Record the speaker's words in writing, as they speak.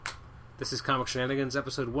This is Comic Shenanigans,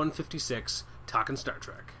 episode 156, Talkin' Star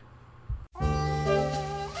Trek.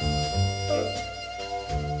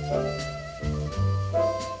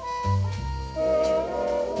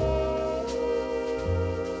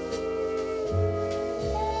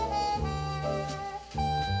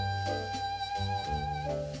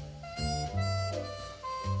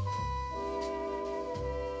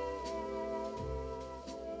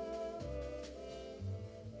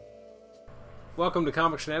 Welcome to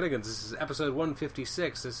Comic Shenanigans. This is episode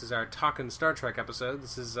 156. This is our Talkin' Star Trek episode.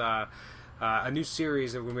 This is a new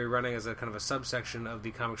series that we're going to be running as a kind of a subsection of the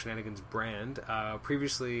Comic Shenanigans brand.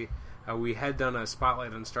 Previously, we had done a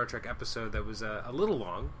Spotlight on Star Trek episode that was a little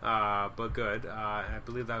long, but good. And I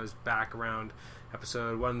believe that was back around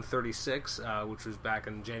episode 136, which was back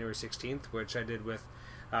on January 16th, which I did with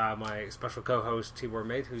my special co-host, Tibor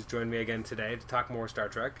Mate, who's joined me again today to talk more Star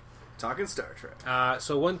Trek. Talking Star Trek.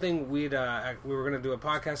 So one thing we were going to do a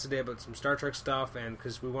podcast today about some Star Trek stuff, and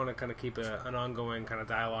because we want to kind of keep an ongoing kind of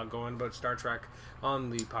dialogue going about Star Trek on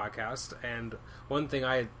the podcast. And one thing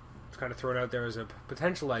I had kind of thrown out there as a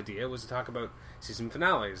potential idea was to talk about season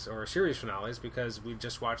finales or series finales, because we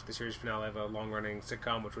just watched the series finale of a long-running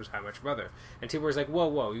sitcom, which was How Much Brother. And Tibor was like,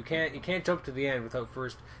 "Whoa, you can't jump to the end without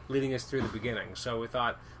first leading us through the beginning." So we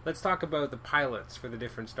thought, let's talk about the pilots for the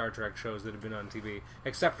different Star Trek shows that have been on TV,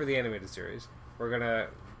 except for the animated series. We're gonna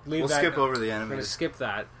leave that. We'll skip over the animated. animated. We're gonna skip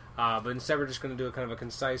that. But instead, we're just going to do a kind of a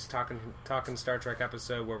concise talking Star Trek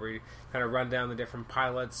episode where we kind of run down the different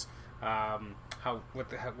pilots, how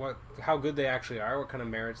good they actually are, what kind of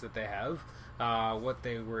merits that they have, what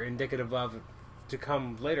they were indicative of to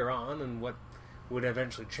come later on, and what would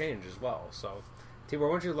eventually change as well. So, Tibor,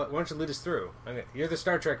 why don't you lead us through? You're the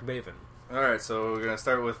Star Trek maven. All right, so we're going to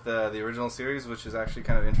start with the original series, which is actually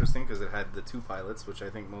kind of interesting because it had the two pilots, which I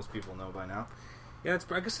think most people know by now. Yeah,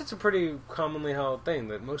 I guess it's a pretty commonly held thing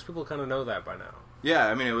that most people kind of know that by now. Yeah,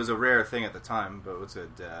 I mean, it was a rare thing at the time, but what's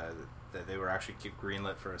it that they were actually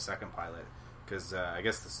greenlit for a second pilot, because I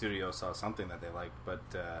guess the studio saw something that they liked, but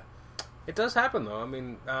it does happen though. I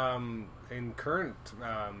mean, in current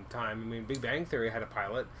time, I mean, Big Bang Theory had a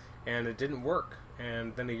pilot and it didn't work,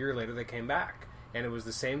 and then a year later they came back and it was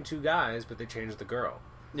the same two guys, but they changed the girl.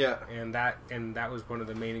 Yeah, and that was one of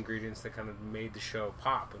the main ingredients that kind of made the show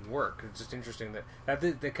pop and work. It's just interesting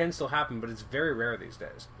that can still happen, but it's very rare these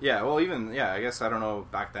days. Yeah, well, I guess I don't know.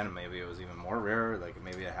 Back then, maybe it was even more rare. Like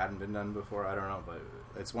maybe it hadn't been done before. I don't know, but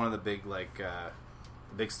it's one of the big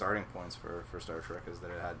big starting points for Star Trek is that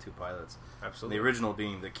it had two pilots. Absolutely. The original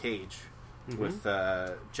being the Cage, with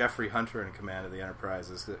Jeffrey Hunter in command of the Enterprise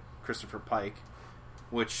as Christopher Pike.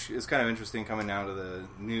 Which is kind of interesting coming down to the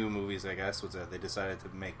new movies, I guess, was that they decided to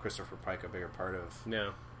make Christopher Pike a bigger part of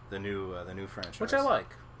the new franchise. Which I like.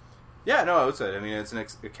 Yeah, no, I would say. I mean, it's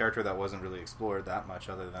a character that wasn't really explored that much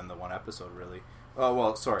other than the one episode, really. Oh,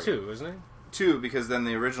 well, sorry. 2, isn't it? 2, because then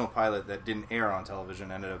the original pilot that didn't air on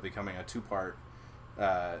television ended up becoming a two-part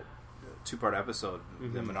episode,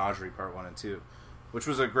 the Menagerie Part 1 and 2, which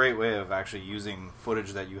was a great way of actually using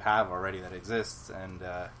footage that you have already that exists and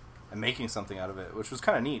making something out of it, which was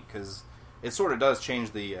kind of neat because it sort of does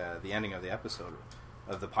change the ending of the episode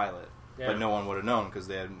of the pilot, but no one would have known because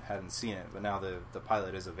they hadn't seen it. But now the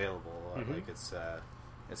pilot is available, like it's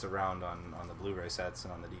around on the Blu-ray sets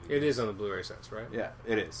and on the DVD. It is on the Blu-ray sets, right? Yeah,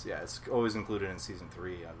 it is. Yeah, it's always included in season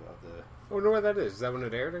 3 of the. I wonder where that is. Is that when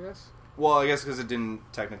it aired? I guess. Well, I guess because it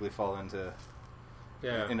didn't technically fall into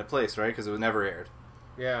place, right? Because it was never aired.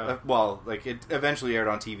 Yeah. It eventually aired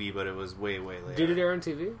on TV, but it was way, way later. Did it air on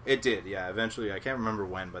TV? It did, yeah. Eventually, I can't remember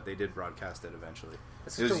when, but they did broadcast it eventually.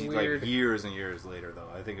 It was weird... years and years later, though.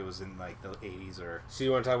 I think it was in the 80s or. So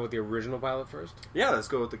you want to talk about the original pilot first? Yeah, let's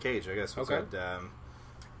go with the Cage. I guess. Okay.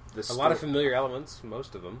 A lot of familiar elements,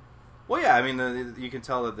 most of them. Well, yeah. I mean, you can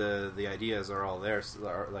tell that the ideas are all there,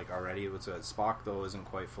 already. Spock though isn't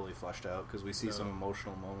quite fully fleshed out because we see some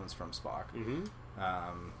emotional moments from Spock.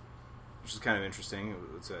 Which is kind of interesting.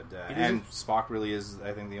 And Spock really is,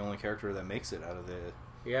 I think, the only character that makes it out of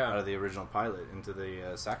the original pilot into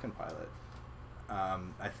the second pilot.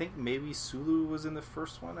 I think maybe Sulu was in the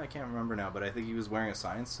first one. I can't remember now, but I think he was wearing a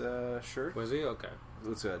science shirt. Was he? Okay.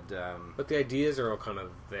 But the ideas are all kind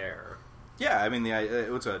of there. Yeah, I mean, I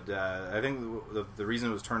think the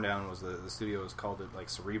reason it was turned down was the studio was called it like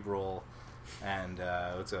cerebral. And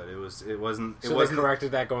it wasn't. They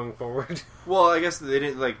corrected that going forward. Well, I guess they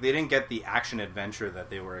didn't get the action adventure that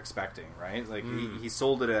they were expecting, right? Like he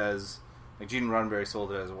sold it as like Gene Roddenberry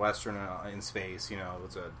sold it as a western in space,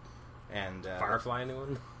 and Firefly,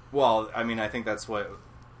 anyone? Well, I mean, I think that's what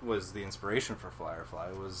was the inspiration for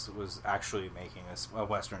Firefly was actually making a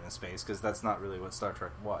Western in space, because that's not really what Star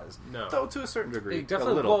Trek was. No. Though to a certain degree. It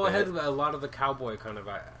definitely, it had a lot of the cowboy kind of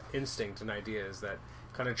instinct and ideas that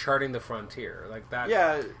kind of charting the frontier. Like that.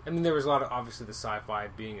 Yeah. I mean, there was a lot of, obviously, the sci-fi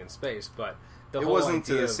being in space, but the it whole wasn't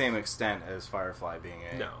to idea the same extent as Firefly being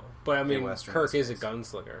a... No. But, I mean, Western Kirk in is a space.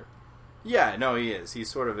 gunslinger. Yeah, no, he is. He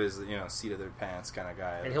sort of is, seat of their pants kind of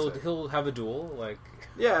guy. And he'll have a duel, like...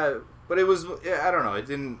 Yeah, but it was... I don't know. It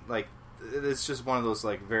didn't, like... It's just one of those,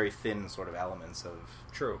 like, very thin sort of elements of...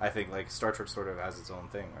 True. I think, like, Star Trek sort of has its own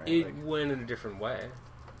thing, right? It like, went in a different way,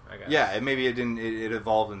 I guess. yeah, maybe it didn't... It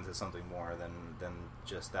evolved into something more than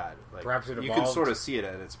just that. Like, Perhaps it you evolved... can sort of see it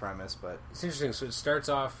at its premise, but... It's interesting. So it starts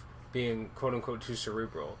off being, quote-unquote, too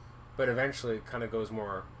cerebral, but eventually it kind of goes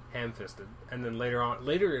more ham-fisted. And then later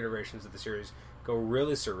iterations of the series go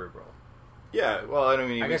really cerebral. Yeah, well, I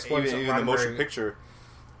mean, even the motion picture...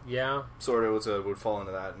 Yeah. Sort of would fall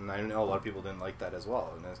into that, and I know a lot of people didn't like that as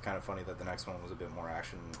well, and it's kind of funny that the next one was a bit more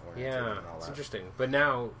action-oriented Yeah, and all it's that. interesting. But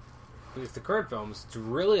now, with the current films, it's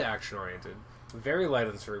really action-oriented, very light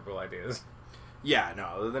on cerebral ideas. Yeah,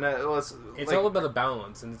 no, it's like, all about a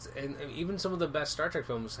balance, and even some of the best Star Trek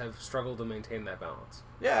films have struggled to maintain that balance.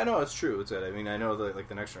 Yeah, no, it's true. I mean, I know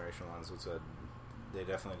the Next Generation ones, they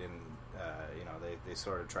definitely didn't, they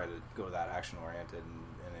sort of tried to go that action-oriented,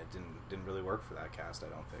 and it didn't really work for that cast, I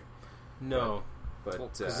don't think. No.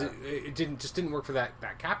 But because it didn't work for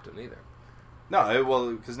that captain either.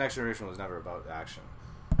 No, because Next Generation was never about action,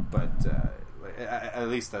 but at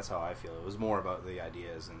least that's how I feel. It was more about the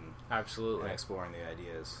ideas and absolutely and exploring the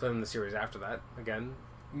ideas. Then the series after that, again,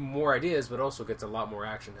 more ideas, but also gets a lot more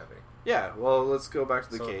action heavy. Yeah, well, let's go back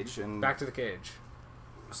to the cage and back to the cage.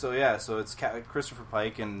 So it's Christopher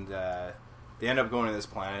Pike, and they end up going to this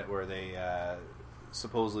planet where they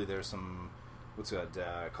supposedly there's some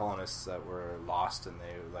colonists that were lost, and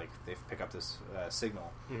they pick up this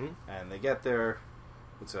signal, and they get there,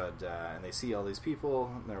 and they see all these people,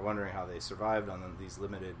 and they're wondering how they survived on these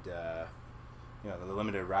limited, the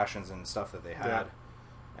limited rations and stuff that they had,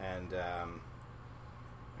 and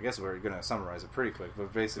I guess we're going to summarize it pretty quick,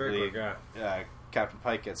 but basically, Captain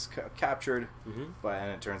Pike gets captured,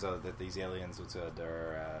 and it turns out that these aliens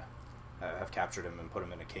have captured him and put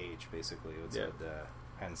him in a cage, basically.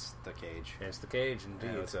 Hence the cage. Hence the cage,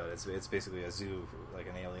 indeed. It's basically a zoo, like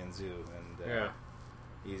an alien zoo. And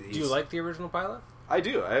do you like the original pilot? I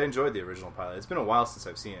do. I enjoyed the original pilot. It's been a while since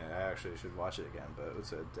I've seen it. I actually should watch it again, but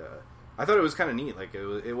I thought it was kind of neat. Like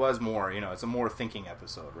it was more, it's a more thinking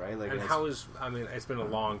episode, right? Like, and it's been a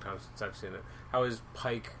long time since I've seen it. How is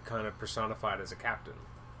Pike kind of personified as a captain?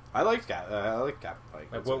 I like Captain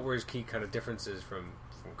Pike. Like, what were his key kind of differences from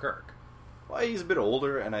Kirk? Well, he's a bit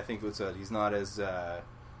older, and I think he's not as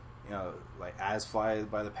as fly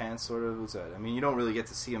by the pants sort of. I mean, you don't really get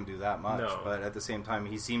to see him do that much, but at the same time,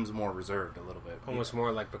 he seems more reserved a little bit. Almost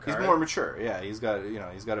more like Picard. He's more mature. Yeah, he's got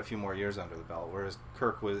a few more years under the belt, whereas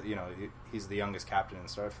Kirk was, he's the youngest captain in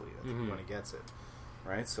Starfleet when he gets it.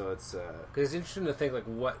 Right, so it's because it's interesting to think like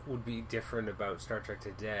what would be different about Star Trek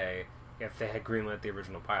today if they had greenlit the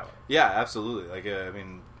original pilot. Yeah, absolutely. Like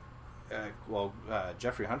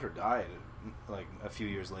Jeffrey Hunter died like a few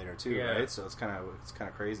years later too, right? So it's kind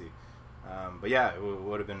of crazy. But yeah, it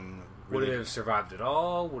would have been. Really... Would it have survived at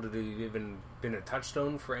all? Would it have even been a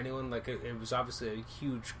touchstone for anyone? Like it was obviously a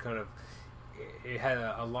huge kind of. It had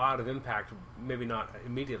a lot of impact. Maybe not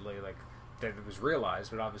immediately, like that it was realized,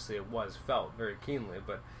 but obviously it was felt very keenly.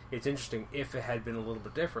 But it's interesting if it had been a little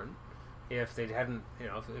bit different. If they hadn't,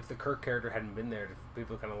 if the Kirk character hadn't been there, if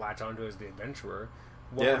people kind of latch onto as the adventurer.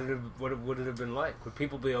 What would it have been like? Would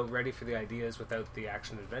people be ready for the ideas without the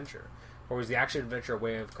action adventure, or was the action adventure a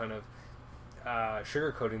way of kind of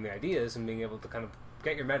sugarcoating the ideas and being able to kind of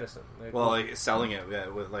get your medicine? Like selling it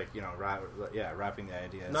with wrapping the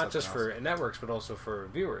ideas. Not just for networks, but also for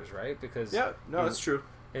viewers, right? Because that's true.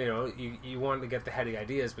 You want to get the heady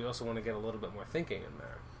ideas, but you also want to get a little bit more thinking in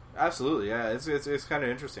there. Absolutely, yeah. It's kind of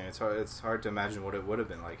interesting. It's hard to imagine what it would have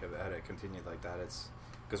been like if it had continued like that. It's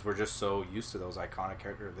because we're just so used to those iconic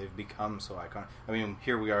characters. They've become so iconic. I mean,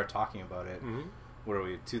 here we are talking about it. Mm-hmm. What are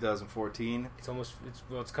we, 2014?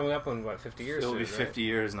 It's coming up on, 50 years? It'll be 50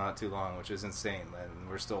 years not too long, which is insane, and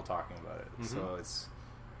we're still talking about it. Mm-hmm. So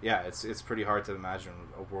it's pretty hard to imagine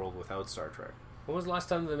a world without Star Trek. When was the last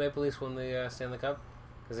time the Maple Leafs won the Stanley Cup?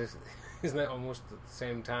 Because isn't that almost the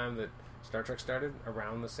same time that Star Trek started?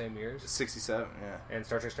 Around the same years? 67, yeah. And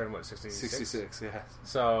Star Trek started, 66? 66, yeah.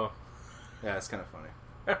 So... Yeah, it's kind of funny.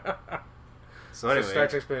 So anyway, Star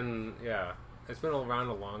Trek's been it's been around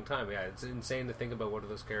a long time. Yeah, it's insane to think about what are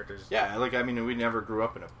those characters. Yeah, we never grew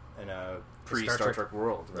up in a pre-Star Trek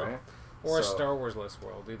world, right? Or a Star Wars-less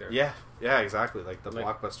world, either. Yeah, exactly. Like the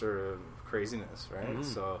blockbuster craziness, right? Mm-hmm.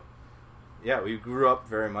 So, yeah, we grew up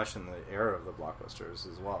very much in the era of the blockbusters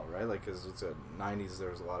as well, right? Like, because it's the 90s,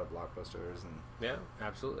 there was a lot of blockbusters. And yeah,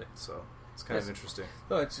 absolutely. So, it's kind of interesting.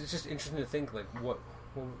 No, it's just interesting to think, like, what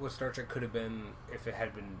Star Trek could have been if it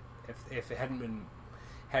had been, if it hadn't been,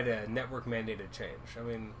 had a network-mandated change. I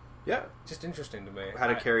mean... Yeah, just interesting to me.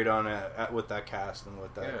 Had it carried on with that cast and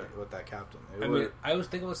with that captain. I always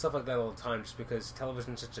think about stuff like that all the time, just because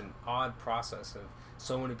television is such an odd process of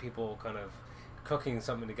so many people kind of cooking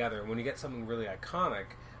something together. And when you get something really iconic,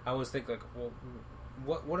 I always think like, well,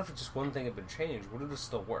 what if just one thing had been changed? Would it have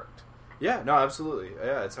still worked? Yeah, no, absolutely.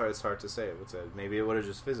 Yeah, it's hard to say. Maybe it would have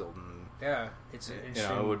just fizzled. And, yeah, it's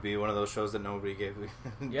it would be one of those shows that nobody gave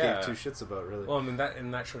two shits about, really. Well, I mean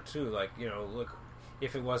that show too. Like, look.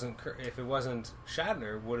 If it wasn't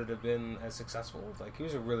Shatner, would it have been as successful? Like, he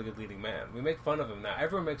was a really good leading man. We make fun of him now.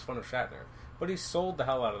 Everyone makes fun of Shatner, but he sold the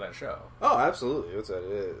hell out of that show. Oh, absolutely.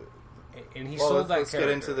 And he sold that. Let's get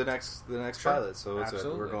into the next pilot. So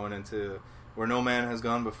we're going into Where No Man Has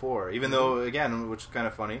Gone Before. Even though, again, which is kind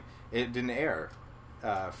of funny, it didn't air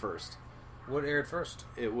first. What aired first?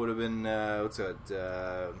 It would have been I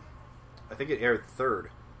think it aired third.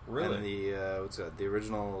 Really? And the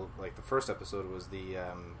original, like the first episode was the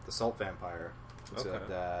Salt Vampire.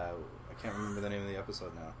 I can't remember the name of the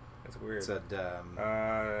episode now. That's weird. It said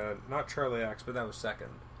not Charlie X, but that was second.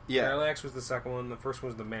 Yeah, Charlie X was the second one. The first one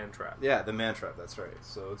was the Man Trap. Yeah, the Man Trap. That's right.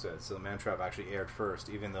 So the Man Trap actually aired first,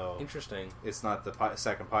 even though it's not the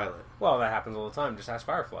second pilot. Well, that happens all the time. Just ask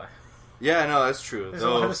Firefly. Yeah, no, that's true. There's a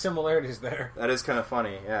lot of similarities there. That is kind of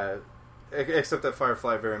funny. Yeah, except that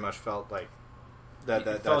Firefly very much felt like. That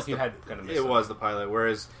felt like you had kind of missed it was the pilot,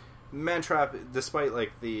 whereas Man Trap, despite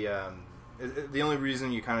like the only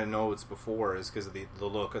reason you kind of know it's before is because of the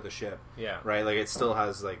look of the ship. Yeah. Right. Like it still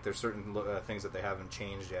has like there's certain things that they haven't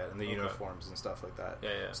changed yet, and the uniforms and stuff like that.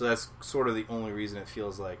 Yeah. So that's sort of the only reason it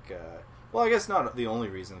feels like. Well, I guess not the only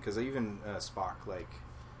reason, because even Spock like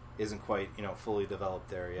isn't quite fully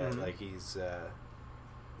developed there yet. Mm-hmm. Like he's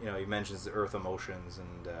he mentions the Earth emotions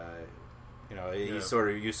and. You sort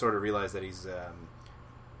of realize that he's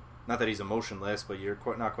not that he's emotionless, but you're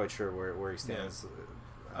not quite sure where he stands.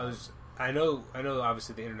 Yeah. I know.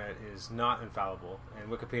 Obviously, the internet is not infallible,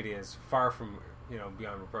 and Wikipedia is far from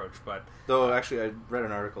beyond reproach. But though, actually, I read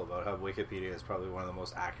an article about how Wikipedia is probably one of the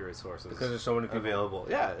most accurate sources because there's so many people available.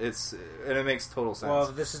 Yeah, and it makes total sense.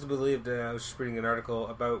 Well, this is believed. I was just reading an article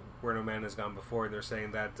about Where No Man Has Gone Before, and they're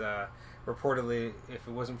saying that reportedly, if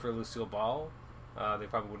it wasn't for Lucille Ball. They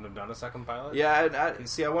probably wouldn't have done a second pilot. Yeah,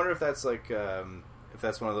 I wonder if that's like if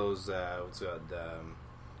that's one of those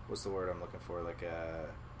what's the word I'm looking for, like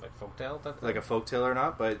folktale, like a folktale or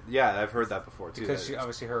not? But yeah, I've heard that before too. Because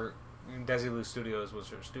her Desilu Studios was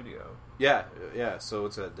her studio. Yeah. So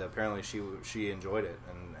apparently she enjoyed it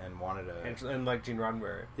and wanted to and like Gene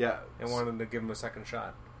Roddenberry. Yeah, and wanted to give him a second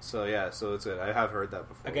shot. So I have heard that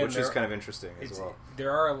before, which is kind of interesting as well.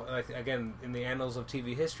 There are again in the annals of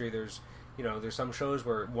TV history, there's some shows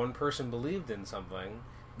where one person believed in something.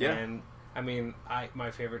 Yeah. And I mean, my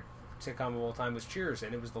favorite sitcom of all time was Cheers,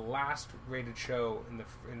 and it was the last rated show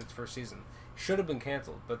in its first season. Should have been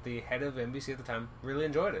canceled, but the head of NBC at the time really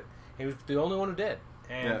enjoyed it. He was the only one who did,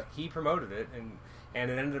 and he promoted it, and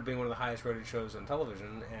it ended up being one of the highest rated shows on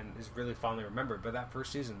television, and is really fondly remembered. But that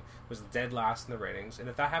first season was dead last in the ratings, and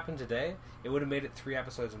if that happened today, it would have made it 3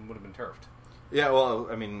 episodes and would have been turfed. Yeah, well,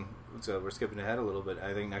 I mean, so we're skipping ahead a little bit.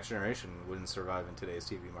 I think Next Generation wouldn't survive in today's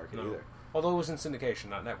TV market either. Although it was in syndication,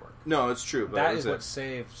 not network. No, it's true. But that is what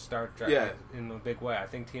saved Star Trek in a big way. I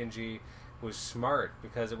think TNG was smart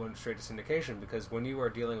because it went straight to syndication, because when you are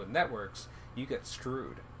dealing with networks, you get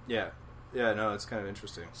screwed. Yeah. Yeah, no, it's kind of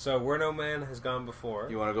interesting. So, Where No Man Has Gone Before.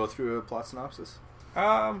 You want to go through a plot synopsis?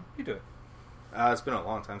 You do it. It's been a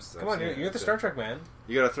long time since I've seen it. Come on, you're the Star Trek man.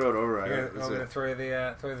 You got to throw it over. I'm going to throw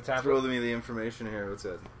the tablet. Throw me the information here. What's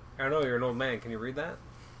it? I don't know. You're an old man. Can you read that?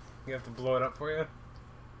 You have to blow it up for you.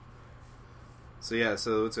 So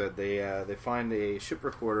what's it? They find a ship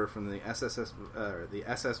recorder from the SS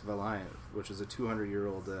Valiant, which is a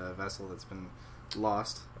 200-year-old vessel that's been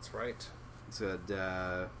lost. That's right. It's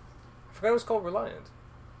I forgot it was called Reliant.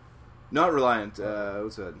 Not Reliant.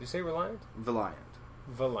 What's it? Did you say Reliant? Valiant.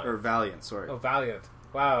 Valiant. Or Valiant, sorry. Oh, Valiant.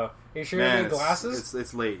 Wow. Are you sure you need glasses?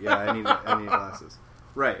 It's late. Yeah, I need glasses.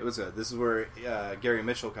 Right. What's it? This is where Gary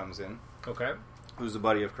Mitchell comes in. Okay. Who's a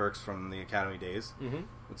buddy of Kirk's from the Academy days. Mm-hmm.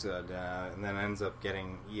 What's it? And then ends up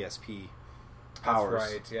getting ESP powers.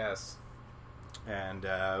 That's right. Yes. And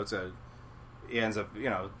he ends up,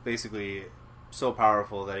 basically so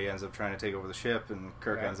powerful that he ends up trying to take over the ship, and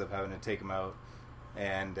Kirk ends up having to take him out.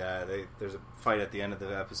 and there's a fight at the end of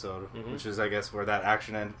the episode, Mhm. which is, I guess, where that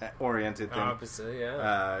action-oriented thing Opposite,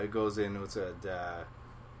 yeah. it goes in.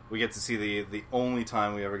 We get to see the only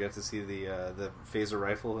time we ever get to see the phaser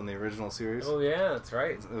rifle in the original series. Oh yeah, that's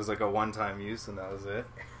right. It was like a one-time use, and that was it.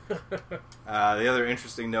 The other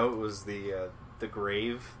interesting note was the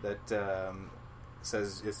grave that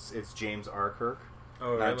says it's James R. Kirk,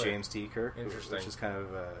 Oh, not really? James T. Kirk. Interesting. Which is kind of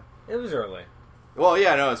It was early. well,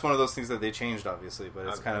 yeah, no, it's one of those things that they changed, obviously, but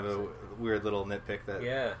it's kind of a Obviously. weird little nitpick that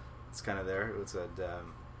Yeah. it's kind of there. It's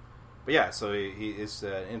but yeah, so he is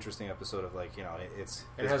an interesting episode of, like, it's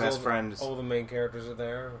It his has best friend. all the main characters are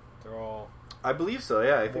there. They're all. I believe so.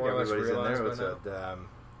 Yeah, I think more or less everybody's in there. realized by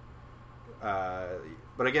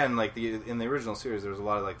But again, like in the original series, there was a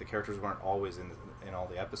lot of, like, the characters weren't always in all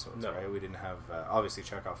the episodes, No. right? We didn't have obviously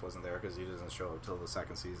Chekhov wasn't there because he doesn't show up till the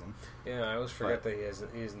second season. Yeah, I always forget But- that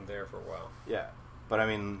he isn't there for a while. Yeah, but I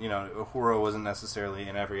mean, Uhura wasn't necessarily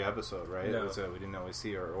in every episode, right? No. We didn't always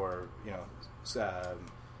see her, or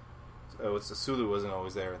Sulu wasn't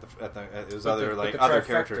always there it was other trifecta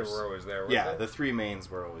characters. were always there. weren't Yeah, they? the three mains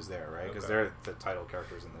were always there, right? Because Okay. they're the title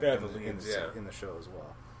characters in They're the, the in, leads, the, yeah. in the show as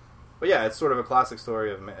well. But yeah, it's sort of a classic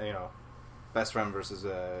story of best friend versus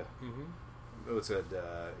Mhm.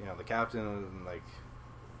 the captain, and like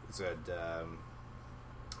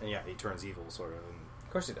and yeah, he turns evil sort of, and Of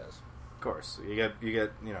course he does. of course you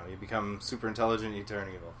become super intelligent, you turn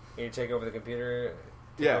evil. You take over the computer.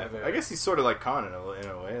 take Yeah, over the- I guess he's sort of like Khan in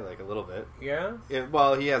a way, like a little bit. Yeah,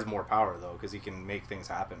 Well, he has more power though because he can make things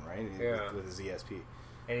happen, right? Yeah. With his ESP.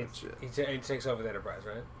 and Which, he takes over the Enterprise,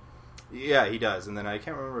 right? Yeah, he does, and then I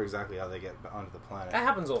can't remember exactly how they get onto the planet. That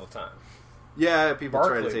happens all the time. Yeah, people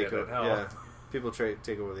try to Barclay take did it, over. hell. Yeah, people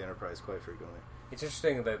take over the Enterprise quite frequently. It's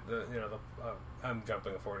interesting that I'm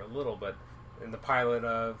jumping forward a little, but in the pilot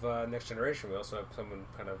of Next Generation, we also have someone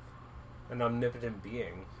kind of an omnipotent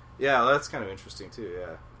being, Yeah, that's kind of interesting too.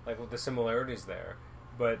 Yeah, like with the similarities there,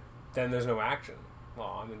 but then there's no action.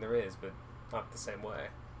 Well, I mean there is, but not the same way.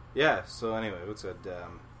 yeah. So anyway,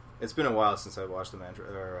 it's been a while since I watched the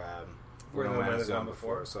Where No No Man Man Is Is Gone Gone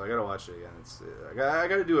before, before. so I gotta watch it again. I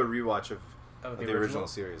gotta do a rewatch of The the original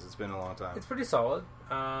series. It's been a long time. It's pretty solid.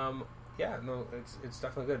 Yeah, no, it's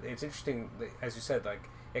definitely good. It's interesting, as you said, like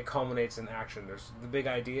it culminates in action. There's the big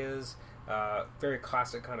ideas, very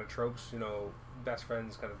classic kind of tropes. Best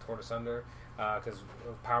friends kind of torn asunder because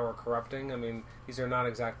of power corrupting. I mean, these are not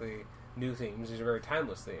exactly new themes. These are very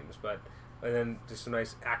timeless themes, and then just some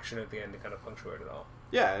nice action at the end to kind of punctuate it all.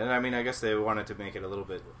 Yeah, and I mean, I guess they wanted to make it a little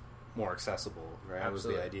bit more accessible, right? That was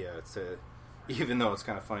the Absolutely. idea. Even though it's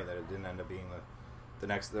kind of funny that it didn't end up being the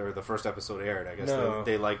next or the first episode aired. I guess No.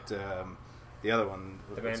 they liked the other one,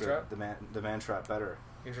 The Man Trap? the Man Trap better,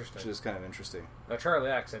 which Interesting. is kind of interesting. Now, Charlie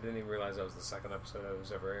X, I didn't even realize that was the second episode that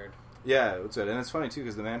was ever aired. Yeah, it's good, and it's funny too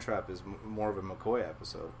because the Man Trap is more of a McCoy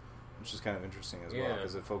episode, which is kind of interesting as well Yeah.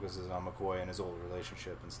 because it focuses on McCoy and his old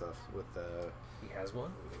relationship and stuff with He has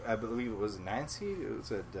one? I believe it was Nancy. It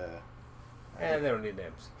said, They don't need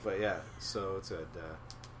names. but yeah, so it said.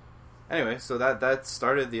 Anyway, so that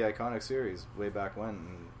started the iconic series way back when.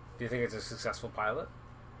 And Do you think it's a successful pilot?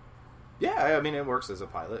 yeah, I mean it works as a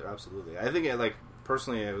pilot, absolutely. I think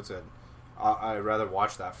personally, I would say I'd rather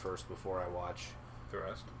watch that first before I watch The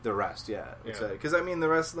rest? the rest. Yeah, Yeah. because I mean the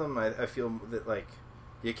rest of them, I feel that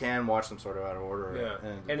you can watch them sort of out of order. Yeah,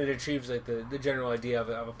 and it achieves like the general idea of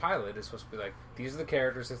a pilot is supposed to be like these are the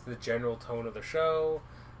characters, this is the general tone of the show,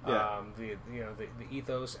 Yeah. the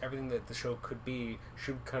ethos, everything that the show could be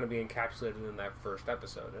should kind of be encapsulated in that first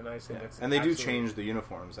episode, and I think that's and they do absolutely- change the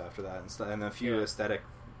uniforms after that and a few Yeah. aesthetic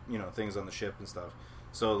things on the ship and stuff.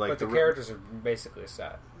 So but the characters are basically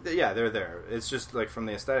set. yeah, they're there. It's just like from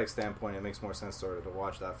the aesthetic standpoint, it makes more sense sort of to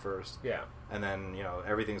watch that first. Yeah, And then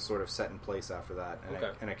everything's sort of set in place after that, and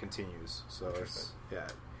Okay. it continues. So it's Interesting. yeah,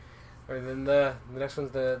 or then the next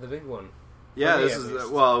one's the big one. yeah. me, This at is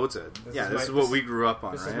least. what's it? This Yeah, is this my- is what this- we grew up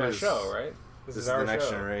on. This right? is my show, right? This is our the next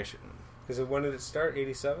show. generation. Because when did it start?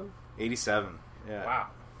 87. 87. Yeah. Wow,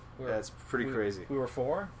 That's pretty crazy. We were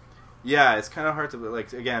 4. Yeah, it's kind of hard to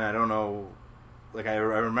again. I don't know. I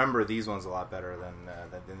remember these ones a lot better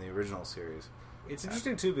than the original series. It's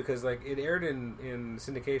interesting too because it aired in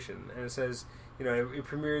syndication, and it says it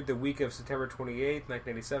premiered the week of September 28th,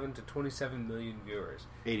 1987, to 27 million viewers.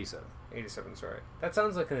 87. 87, sorry. That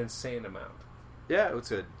sounds like an insane amount. Yeah, it was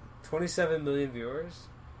good. 27 million viewers.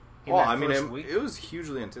 In Well, that I mean, first week? it was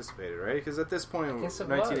hugely anticipated, right? Because at this point, I guess it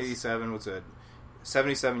 1987 was a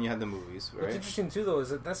 77. You had the movies, What's right? interesting too, though, is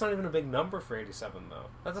that's not even a big number for 87, though.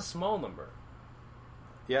 That's a small number.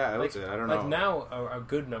 Yeah, I would say. I don't know. Now, a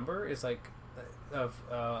good number is of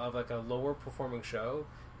a lower performing show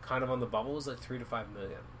kind of on the bubble is like 3 to 5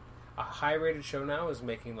 million. A high-rated show now is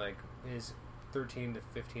making is 13 to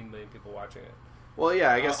 15 million people watching it. Well,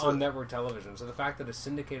 yeah, I guess on network television. So the fact that a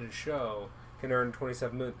syndicated show can earn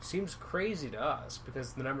 27 million seems crazy to us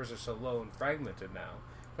because the numbers are so low and fragmented now.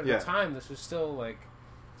 But at the time, this was still like.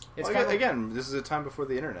 Again, this is a time before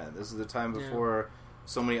the internet. This is a time before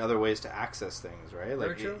so many other ways to access things, right?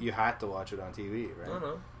 Like you had to watch it on TV, right? I don't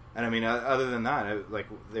know. And I mean, other than that,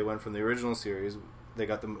 they went from the original series. They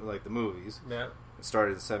got the movies. Yeah. It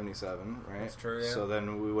started in '77, right? That's true. Yeah. So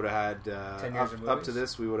then we would have had 10 years of up to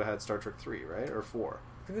this. We would have had Star Trek 3, right, or 4.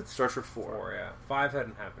 I think it's Star Trek 4. 4, yeah. 5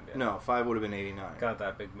 hadn't happened yet. No, 5 would have been '89. Got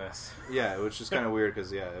that big mess. Yeah, which is kind of weird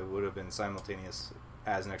because it would have been simultaneous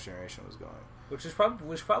as Next Generation was going. Which was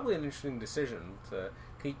probably an interesting decision to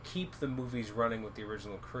keep the movies running with the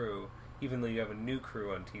original crew, even though you have a new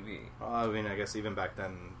crew on TV. Well, I mean, I guess even back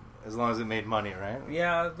then, as long as it made money, right?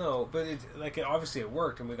 Yeah, no, but obviously it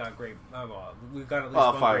worked, and we got great. We got at least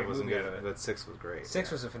one 5 great wasn't movie good, out of it. but 6 was great.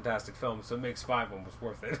 6 was a fantastic film, so it makes 5 almost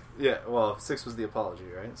worth it. Yeah, well, 6 was the apology,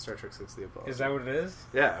 right? Star Trek 6, the apology. Is that what it is?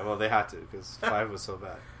 Yeah, well, they had to because 5 was so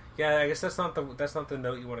bad. Yeah, I guess that's not the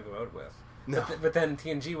note you want to go out with. No, but then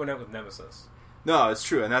TNG went out with Nemesis. No, it's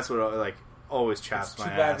true, and that's what always chaps my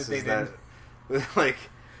ass. It's too bad that they didn't.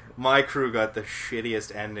 My crew got the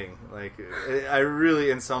shittiest ending. I really,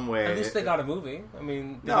 in some way, at least they got a movie. I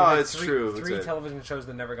mean, it's true. Three television shows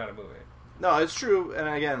that never got a movie. No, it's true, and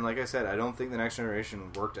again, like I said, I don't think the Next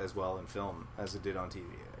Generation worked as well in film as it did on TV.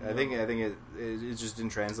 No. I think it just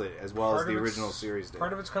didn't translate as well as the original series did.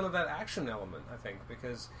 Part of it's kind of that action element, I think,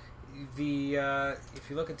 because if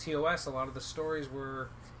you look at TOS, a lot of the stories were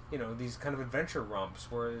these kind of adventure romps,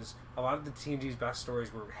 whereas a lot of the TNG's best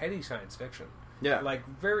stories were heady science fiction. Yeah,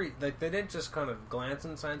 they didn't just kind of glance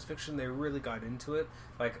in science fiction; they really got into it.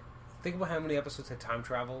 Think about how many episodes had time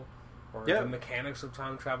travel, or the mechanics of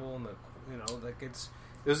time travel, and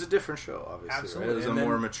it was a different show, obviously. Absolutely, right? It was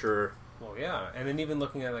more mature. Well, yeah, and then even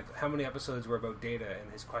looking at how many episodes were about Data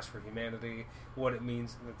and his quest for humanity, what it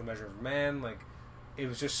means, the measure of man, it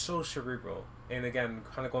was just so cerebral. And again,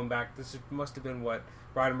 kind of going back, this must have been what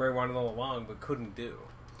Roddenberry wanted all along, but couldn't do.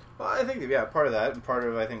 Well, I think part of that, and part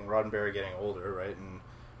of I think Roddenberry getting older, right? And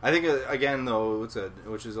I think again though,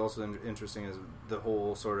 which is also interesting, is the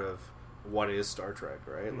whole sort of what is Star Trek,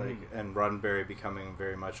 right? Mm-hmm. And Roddenberry becoming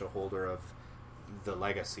very much a holder of the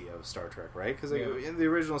legacy of Star Trek, right? Because in the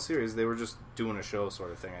original series, they were just doing a show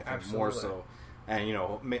sort of thing. I think Absolutely. More so,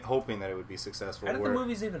 and hoping that it would be successful. How did the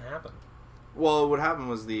movies even happen? Well, what happened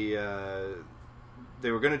was they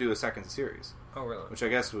were going to do a second series. Oh, really? Which I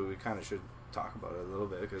guess we kind of should talk about it a little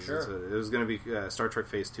bit because sure. It was going to be Star Trek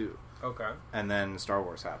Phase 2. Okay. And then Star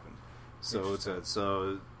Wars happened.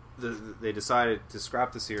 So they decided to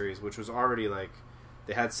scrap the series, which was already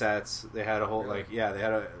they had sets, they had a whole really? they had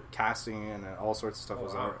a casting and all sorts of stuff. Oh,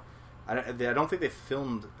 was wow. I don't think they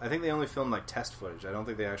filmed. I think they only filmed test footage. I don't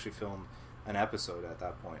think they actually filmed an episode at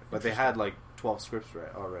that point. But they had 12 scripts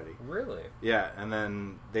already. Really? Yeah, and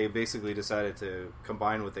then they basically decided to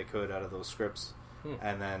combine what they could out of those scripts,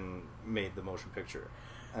 and then made the motion picture.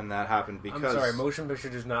 And that happened because... I'm sorry, motion picture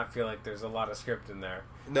does not feel like there's a lot of script in there.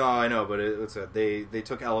 No, I know, but they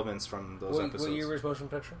took elements from those episodes. What year was motion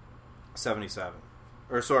picture? 77.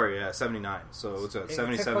 Or, sorry, 79. So,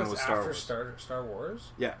 77 was Star Wars. Star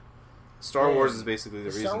Wars? Yeah. Star Wars is basically the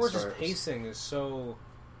reason Star Wars' pacing is so,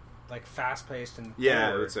 fast-paced and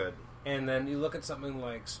yeah, forward. that's it. And then you look at something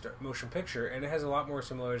like motion picture, and it has a lot more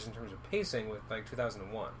similarities in terms of pacing with,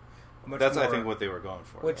 2001. That's, I think, what they were going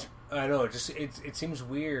for. Which, I know, it seems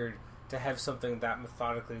weird to have something that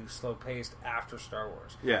methodically slow-paced after Star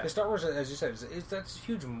Wars. Yeah. Because Star Wars, as you said, that's a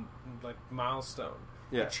huge, milestone.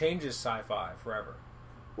 Yeah. It changes sci-fi forever.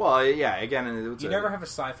 Well, yeah, again... You never have a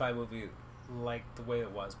sci-fi movie like the way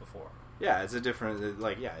it was before. Yeah, it's a different...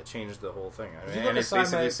 it changed the whole thing. And it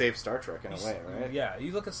basically saved Star Trek in a way, right? Yeah,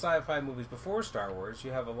 you look at sci-fi movies before Star Wars,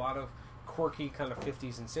 you have a lot of quirky kind of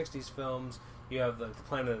 50s and 60s films. You have the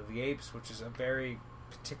Planet of the Apes, which is a very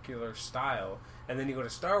particular style. And then you go to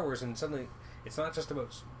Star Wars, and suddenly it's not just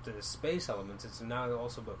about the space elements, it's now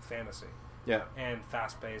also about fantasy. Yeah. And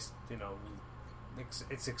fast-paced,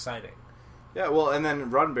 it's exciting. Yeah, well, and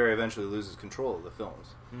then Roddenberry eventually loses control of the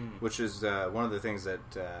films, which is one of the things that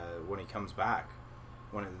when he comes back,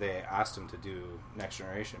 when they asked him to do Next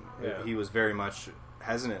Generation, he was very much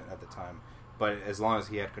hesitant at the time, but as long as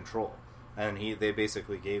he had control. And they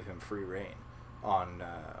basically gave him free reign on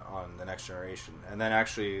the Next Generation. And then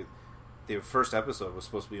actually, the first episode was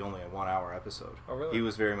supposed to be only a 1 hour episode. Oh, really? He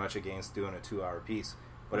was very much against doing a 2 hour piece.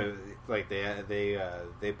 but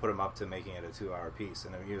they put him up to making it a 2-hour piece,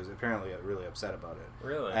 and he was apparently really upset about it.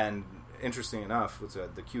 Really? And interesting enough,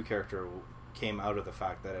 the Q character came out of the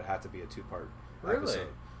fact that it had to be a 2-part episode.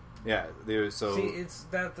 Yeah, so see, it's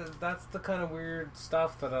that's the kind of weird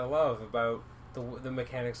stuff that I love about the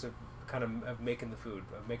mechanics of of making the food,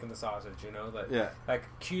 of making the sausage. You know, like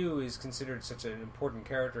Q is considered such an important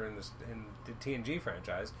character in the TNG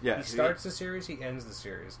franchise. Yeah, he starts the series, he ends the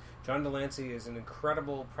series. John Delancey is an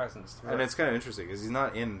incredible presence, and it's kind of interesting because he's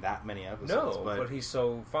not in that many episodes. No, but he's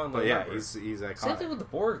so fondly remembered. He's iconic. Same thing with the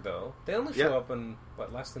Borg, though. They only show up in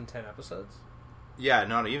less than 10 episodes. Yeah,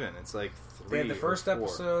 not even. It's like 3. They had the first or 4.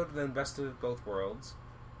 episode, then Best of Both Worlds.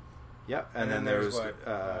 Yep, and then there's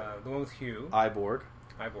the one with Hugh. Iborg.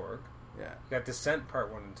 Yeah. You got Descent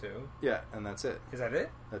Part 1 and 2. Yeah, and that's it. Is that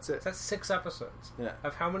it? That's it. That's 6 episodes. Yeah.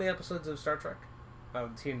 Of how many episodes of Star Trek?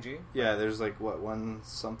 TNG? Yeah, there's like, one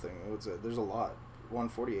something. There's a lot.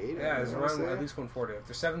 148? Yeah, there's around at least 140.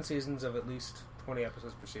 There's 7 seasons of at least 20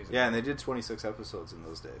 episodes per season. Yeah, and they did 26 episodes in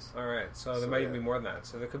those days. Alright, so there might even be more than that.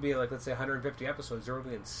 So there could be, let's say 150 episodes. They're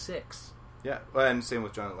only in 6. Yeah, well, and same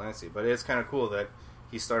with John Delancey. But it's kind of cool that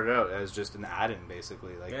he started out as just an add-in,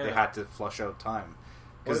 basically. They had to flush out time.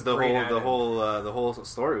 Because the whole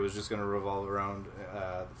story was just going to revolve around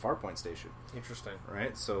the Farpoint station. Interesting,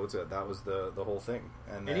 right? So that was the whole thing,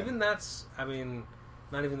 and even that's, not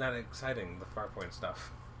even that exciting, the Farpoint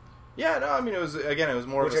stuff. Yeah, no, it was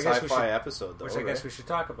more of a sci-fi episode, though, which I guess we should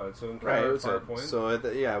talk about. So Farpoint.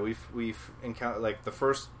 So we've encountered the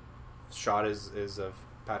first shot is of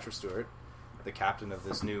Patrick Stewart, the captain of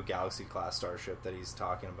this new Galaxy class starship that he's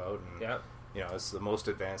talking about, and it's the most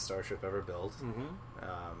advanced starship ever built.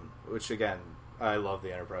 Mm-hmm. Which again, I love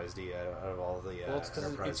the Enterprise D out of all the it's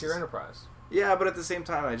because it's your Enterprise. Yeah, but at the same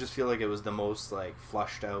time, I just feel like it was the most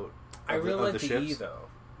flushed out. I really like the ships. E though.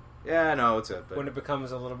 Yeah, I know it's it. But when it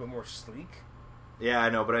becomes a little bit more sleek. Yeah, I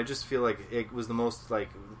know, but I just feel like it was the most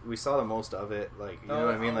we saw the most of it. You know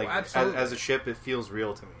what I mean? As a ship, it feels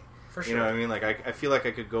real to me. For sure. You know what I mean? I feel like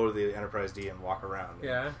I could go to the Enterprise D and walk around.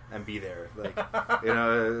 And be there.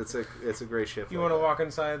 It's a great ship. You want to walk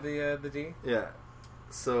inside the D? Yeah.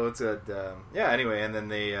 So it's anyway, and then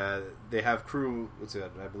they have crew.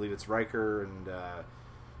 I believe it's Riker and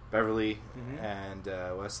Beverly and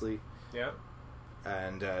Wesley. Yeah.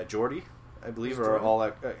 And Geordi, I believe, are all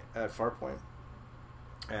at Farpoint,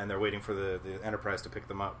 and they're waiting for the Enterprise to pick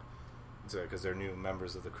them up, because they're new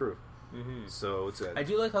members of the crew. Mm-hmm. So I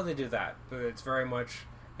do like how they do that, but it's very much,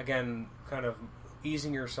 again, kind of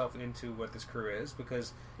easing yourself into what this crew is,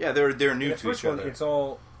 because they're new to each other. It's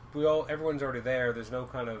everyone's already there. There's no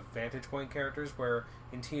kind of vantage point characters. Where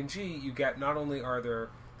in TNG, you get not only are there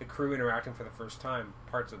the crew interacting for the first time,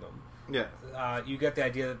 parts of them. Yeah. You get the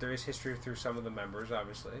idea that there is history through some of the members,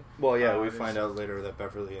 obviously. Well, yeah, we find out later that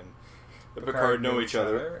Beverly and Picard know each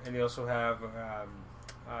other. And you also have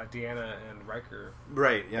Deanna and Riker.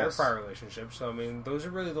 Right, yes. Their prior relationship. So, those are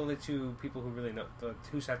really the only two people who really know, the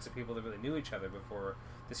two sets of people that really knew each other before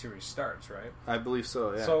the series starts, right? I believe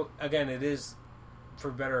so, yeah. So, again, it is,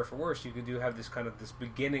 for better or for worse, you do have this kind of this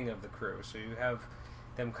beginning of the crew. So you have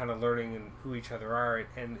them kind of learning who each other are,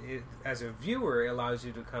 and as a viewer, it allows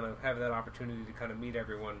you to kind of have that opportunity to kind of meet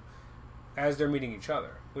everyone as they're meeting each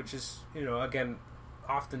other, which is, again,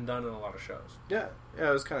 often done in a lot of shows. Yeah, it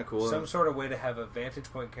was kind of cool. Some sort of way to have a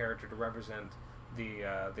vantage point character to represent the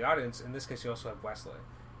audience. In this case, you also have Wesley,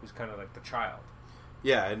 who's kind of like the child.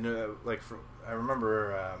 Yeah, and I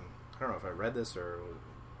remember, I don't know if I read this or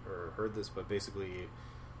heard this, but basically,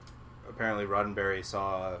 apparently Roddenberry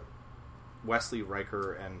saw Wesley,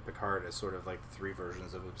 Riker, and Picard as sort of like 3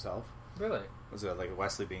 versions of himself. Really? Was it like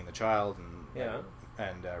Wesley being the child,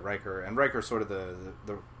 and Riker sort of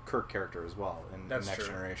the Kirk character as well in Next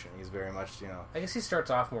Generation. He's very much, I guess he starts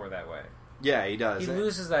off more that way. Yeah, he does. He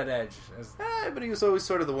loses that edge. But he was always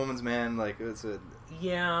sort of the woman's man,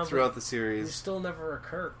 throughout the series. He's still never a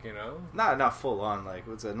Kirk, Not full on,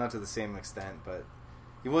 not to the same extent, but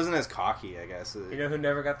he wasn't as cocky, I guess. You know who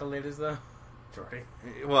never got the ladies, though? Geordi.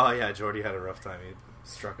 Well, yeah, Geordi had a rough time. He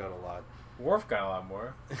struck out a lot. Worf got a lot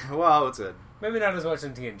more. Well, maybe not as much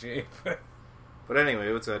in TNG, but... But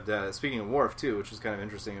anyway, speaking of Worf, too, which was kind of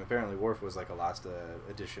interesting, apparently Worf was like a last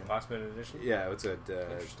edition. Last minute edition? Yeah,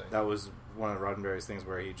 interesting. That was one of Roddenberry's things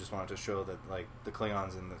where he just wanted to show that the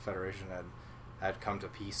Klingons and the Federation had come to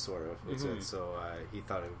peace, sort of. Mm-hmm. So he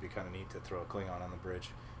thought it would be kind of neat to throw a Klingon on the bridge.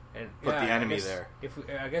 And put the enemy there.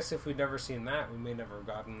 I guess if we'd never seen that, we may never have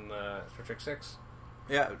gotten Star Trek 6.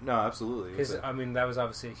 Yeah, no, absolutely. Because, that was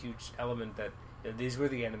obviously a huge element that these were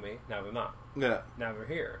the enemy, now they're not. Yeah. Now they're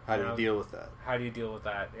here. How do you deal with that? How do you deal with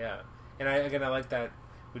that, yeah. And I like that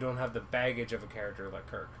we don't have the baggage of a character like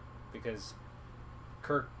Kirk, because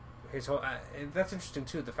Kirk, his whole and that's interesting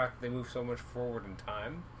too. The fact that they move so much forward in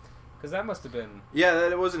time, because that must have been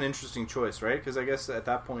that was an interesting choice, right? Because I guess at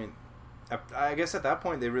that point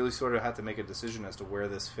they really sort of had to make a decision as to where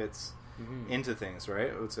this fits into things,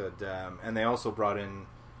 right? And they also brought in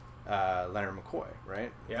Leonard McCoy,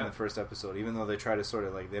 right? In the first episode, even though they try to sort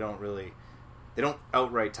of like they don't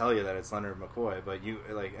outright tell you that it's Leonard McCoy, but you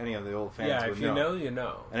like any of the old fans would if you know, you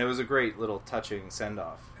know. And it was a great little touching send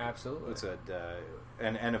off. Absolutely.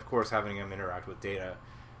 And of course having him interact with Data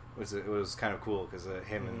was kind of cool because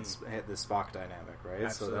him and the Spock dynamic, right?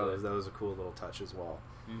 Absolutely. So that was a cool little touch as well.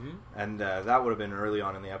 Mm-hmm. And that would have been early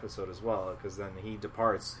on in the episode as well, because then he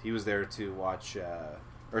departs. He was there to watch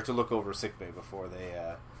or to look over sickbay before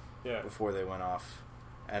they went off,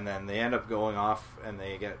 and then they end up going off, and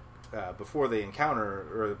they get before they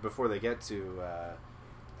get to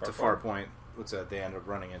Farpoint. They end up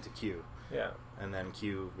running into Q. Yeah. And then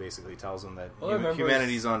Q basically tells them that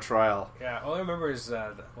humanity's on trial. Yeah, all I remember is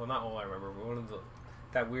well, not all I remember, but one of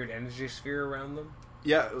that weird energy sphere around them.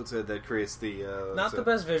 Yeah, that creates the not the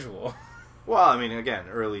best visual. Well, I mean, again,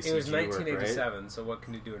 early CG it was 1987, work, right? So what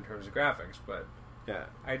can you do in terms of graphics? But yeah,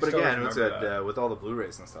 but again, with all the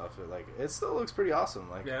Blu-rays and stuff, it still looks pretty awesome.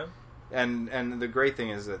 Yeah. And the great thing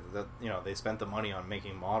is that they spent the money on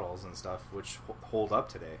making models and stuff which hold up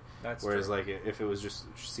today. That's whereas true. like if it was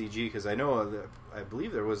just CG, because I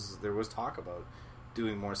believe there was talk about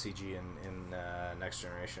doing more CG in Next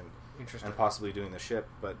Generation, and possibly doing the ship,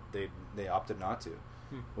 but they opted not to,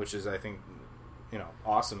 which is I think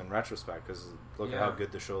awesome in retrospect, because look at how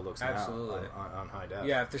good the show looks now on high def.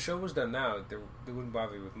 Yeah, if the show was done now, they wouldn't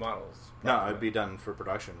bother you with models. No, it'd be done for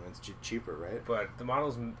production. It's cheaper, right? But the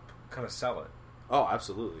models kind of sell it. Oh,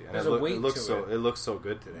 absolutely. And there's a weight to it. It looks so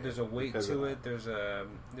good today. There's a weight to it. There's a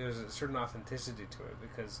certain authenticity to it,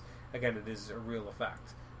 because again, it is a real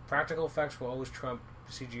effect. Practical effects will always trump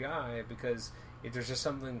CGI, because there's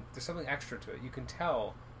something extra to it. You can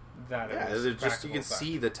tell that you can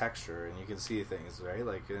see the texture and you can see things, right?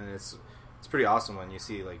 Like, and it's pretty awesome when you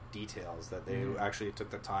see like details that they actually took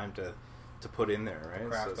the time to put in there, right?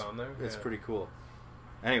 Craft on there. It's pretty cool.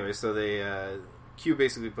 Anyway, so they Q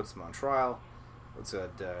basically puts them on trial.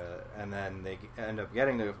 And then they end up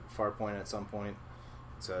getting to Farpoint at some point.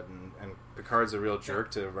 And Picard's a real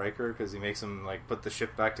jerk to Riker, because he makes him like put the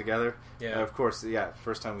ship back together. Yeah, and of course. Yeah,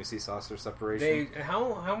 first time we see saucer separation.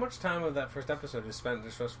 How much time of that first episode is spent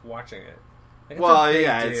just watching it? Like,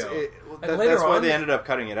 that's why they ended up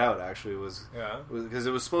cutting it out. Actually, was because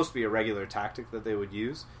it was supposed to be a regular tactic that they would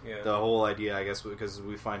use. Yeah. The whole idea, I guess, because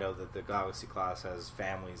we find out that the Galaxy class has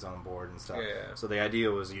families on board and stuff. Yeah. So the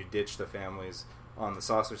idea was you ditch the families on the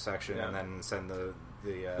saucer section and then send the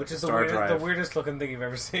which is star drive. The weirdest looking thing you've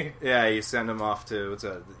ever seen. Yeah, you send them off to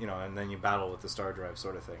and then you battle with the star drive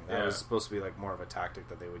sort of thing. That was supposed to be like more of a tactic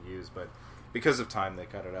that they would use, but because of time, they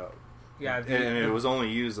cut it out. Yeah, and it was only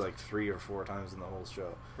used like 3 or 4 times in the whole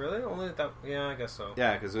show. Really? Only that? Yeah, I guess so.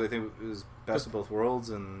 Yeah, because I think it was Best of Both Worlds,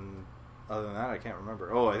 and other than that, I can't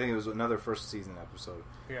remember. Oh, I think it was another first season episode.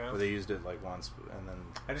 Yeah, where they used it like once, and then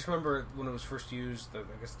I just remember when it was first used. I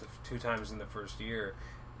guess the 2 times in the first year.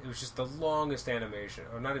 It was just the longest animation,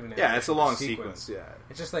 or not even animation. Yeah, it's a long sequence. Yeah,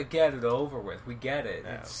 it's just like, get it over with. We get it.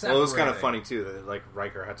 Yeah. Well, it was kind of funny too that like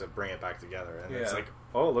Riker had to bring it back together, and it's like,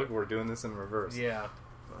 oh look, we're doing this in reverse. Yeah,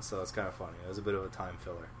 so it's kind of funny. It was a bit of a time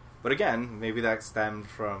filler, but again, maybe that stemmed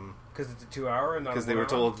from because it's a 2 hour and because they were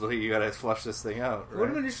told you got to flush this thing out. Right? It would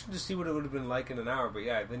have been interesting to see what it would have been like in an hour, but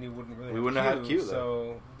yeah, then you wouldn't really. We wouldn't have had Q,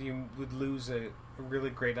 so you would lose a really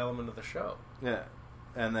great element of the show. Yeah.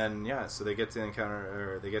 And then, so they get to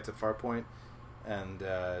Farpoint, and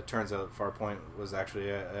it turns out Farpoint was actually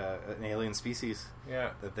an alien species. Yeah.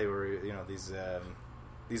 That they were,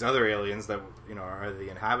 these other aliens that, are the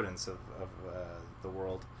inhabitants of the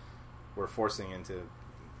world were forcing into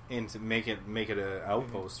make it an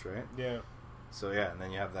outpost, right? Yeah. So, and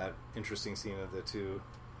then you have that interesting scene of the two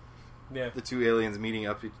aliens meeting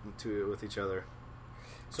up with each other.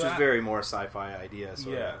 Which is very more sci-fi idea.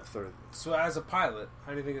 So as a pilot,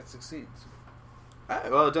 how do you think it succeeds?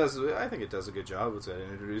 Well, it does. I think it does a good job. It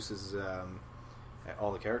introduces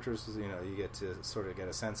all the characters. You get to sort of get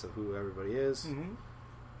a sense of who everybody is. Mm-hmm.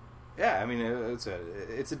 Yeah, I mean, it's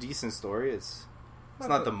a decent story. It's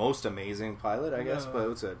not the most amazing pilot, I guess, but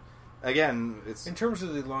it's in terms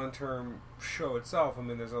of the long-term show itself. I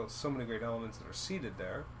mean, there's so many great elements that are seated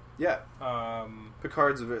there. Yeah.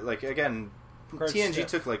 Picard's TNG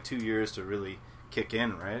took like 2 years to really kick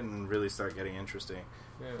in, right, and really start getting interesting.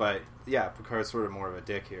 Yeah. But yeah, Picard's sort of more of a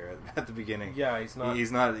dick here at the beginning. Yeah, he's not.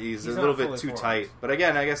 He's a little bit too tight. But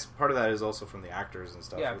again, I guess part of that is also from the actors and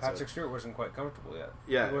stuff. Yeah, Patrick Stewart wasn't quite comfortable yet.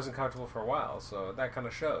 Yeah, he wasn't comfortable for a while, so that kind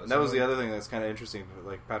of shows. And that was the other thing that's kind of interesting.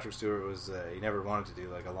 Like Patrick Stewart was, he never wanted to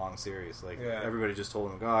do like a long series. Like everybody just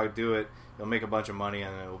told him, "Go, do it. You'll make a bunch of money,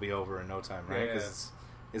 and it will be over in no time, right?" Because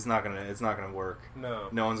it's not gonna work. No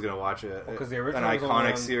one's gonna watch it. Because the original an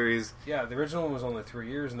iconic series. Yeah, the original one was only 3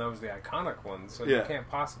 years, and that was the iconic one. So you can't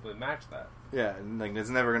possibly match that. Yeah, and like it's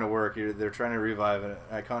never gonna work. They're trying to revive an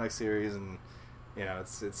iconic series, and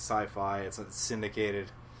it's sci-fi. It's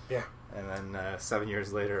syndicated. Yeah, and then 7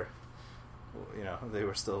 years later, they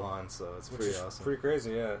were still on. So it's pretty awesome. Pretty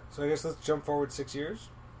crazy, yeah. So I guess let's jump forward 6 years.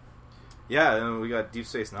 Yeah, and we got Deep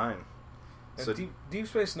Space Nine. So Deep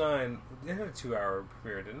Space Nine, it had a 2-hour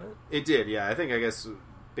premiere, didn't it? It did, yeah. I guess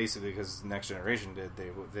basically because Next Generation did,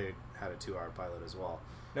 they had a 2-hour pilot as well.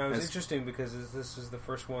 Now it's interesting because this is the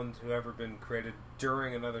first one to ever been created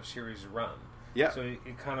during another series run. Yeah. So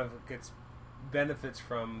it kind of gets benefits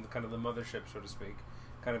from kind of the mothership, so to speak,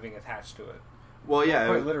 kind of being attached to it. Well, yeah,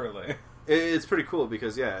 quite literally. It's pretty cool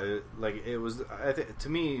because it was. I think to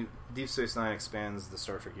me, Deep Space Nine expands the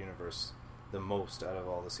Star Trek universe the most out of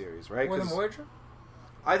all the series, right? More than Voyager?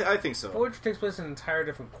 I think so. Voyager takes place in an entire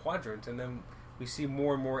different quadrant, and then we see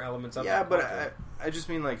more and more elements of that quadrant. I just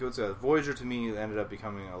mean like Voyager to me ended up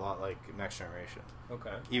becoming a lot like Next Generation.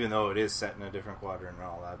 Okay. Even though it is set in a different quadrant and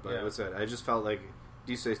all that, but I just felt like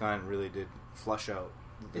Deep Space Nine really did flush out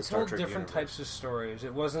the Star Trek different universe. Types of stories.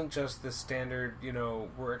 It wasn't just the standard,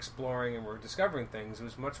 we're exploring and we're discovering things. It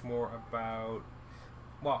was much more about...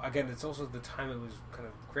 Well, again, it's also the time it was kind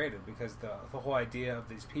of created, because the whole idea of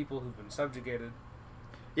these people who've been subjugated...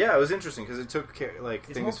 Yeah, it was interesting, because it took, It's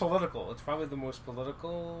things... more political. It's probably the most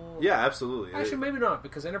political... Yeah, absolutely. Actually, maybe not,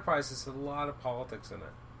 because Enterprise has a lot of politics in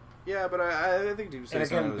it. Yeah, but I think Deep Space Nine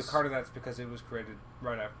was... And again, part of that's because it was created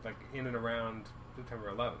right after, in and around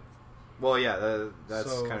September 11th. Well, yeah,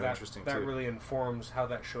 that's kind of interesting, too. That really informs how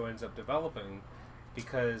that show ends up developing,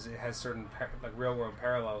 because it has certain real-world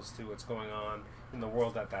parallels to what's going on in the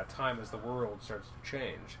world at that time as the world starts to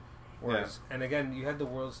change. Whereas, and again, you had the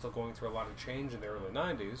world still going through a lot of change in the early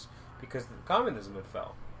 90s because communism had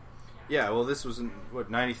fell. Yeah, well, this was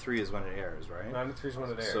 93 is when it airs, right? 93 is when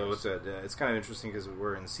it airs. So it's kind of interesting because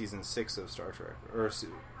we're in season 6 of Star Trek,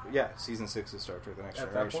 season 6 of Star Trek: The Next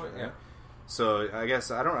Generation. At that point, right? So I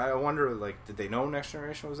guess I wonder, did they know Next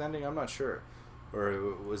Generation was ending? I'm not sure.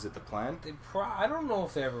 Or was it the plan? I don't know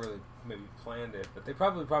if they ever really maybe planned it, but they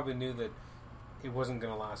probably knew that it wasn't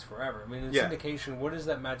going to last forever. I mean, in syndication, what is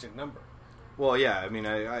that magic number? Well, yeah, I mean,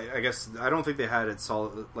 I guess I don't think they had it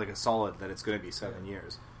solid that it's going to be 7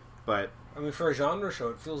 years, but I mean, for a genre show,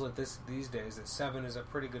 it feels like these days that 7 is a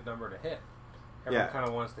pretty good number to hit. Everyone kind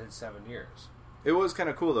of wants to hit 7 years. It was kind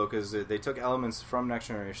of cool though, because they took elements from Next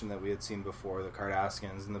Generation that we had seen before, the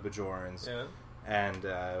Cardassians and the Bajorans. Yeah. And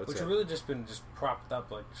which have really just been propped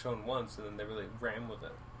up, shown once, and then they really ran with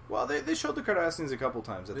it. Well, they showed the Cardassians a couple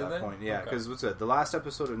times at that point, yeah. Because the last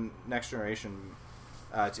episode of Next Generation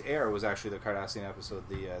to air was actually the Cardassian episode,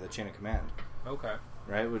 the Chain of Command. Okay.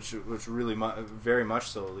 Right, which really very much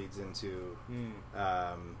so leads into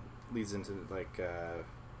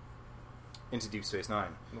into Deep Space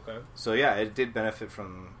Nine. Okay. So yeah, it did benefit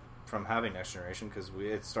from having Next Generation because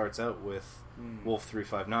it starts out with Wolf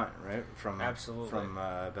 359, right? From Best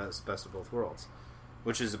of Both Worlds,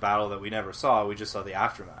 which is a battle that we never saw. We just saw the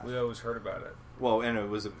aftermath. We always heard about it. Well, and it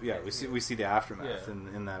was we see the aftermath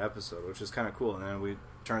in that episode, which is kind of cool. And then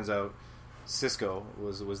turns out Sisko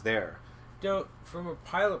was there. From a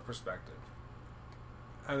pilot perspective,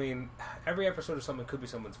 I mean, every episode of something could be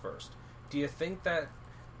someone's first. Do you think that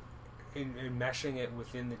in meshing it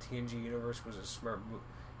within the TNG universe was a smart move?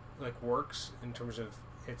 Works in terms of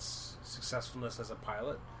its successfulness as a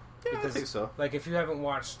pilot? Yeah, I think so. If you haven't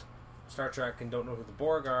watched Star Trek and don't know who the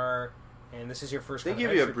Borg are, and this is your first... They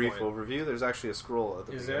give you a brief overview. There's actually a scroll at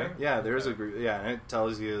the beginning. There? Yeah, there is a... Yeah, and it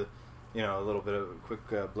tells you, a little bit of a quick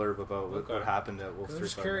blurb about what happened at Wolf 359. I'm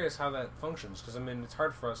just curious how that functions, because, I mean, it's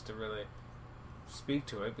hard for us to really speak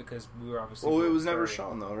to it, because we were obviously... Well, it was never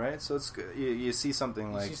shown, though, right? So it's you see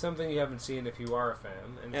something You see something you haven't seen if you are a fan,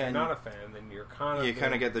 and if you're not a fan, then you're kind of... You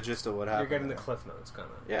kind of get the gist of what happened. You're getting the cliff notes, kind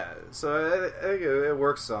of. Yeah, so I think it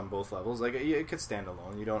works on both levels. It could stand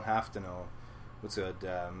alone. You don't have to know what's good.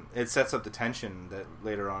 It sets up the tension that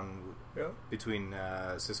later on between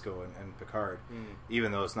Sisko and Picard,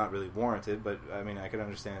 even though it's not really warranted. But I mean, I can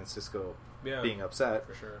understand Sisko being upset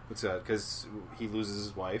for sure. What's good because he loses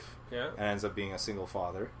his wife, and ends up being a single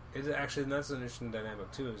father. Actually, and that's an interesting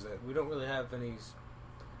dynamic too. Is that we don't really have any.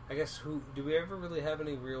 I guess who do we ever really have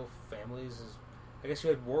any real families? I guess you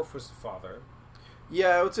had Worf was the father.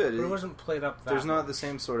 Yeah, that's it. But it wasn't played up that There's not much. the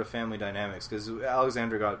same sort of family dynamics, because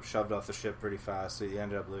Alexander got shoved off the ship pretty fast, so he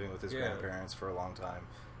ended up living with his grandparents for a long time.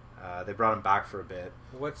 They brought him back for a bit.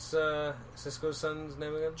 What's Cisco's son's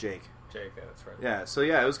name again? Jake. Jake, yeah, that's right. Yeah, so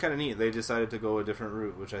yeah, it was kind of neat. They decided to go a different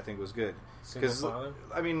route, which I think was good. Single father?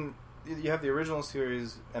 I mean, you have the original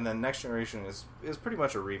series, and then Next Generation is pretty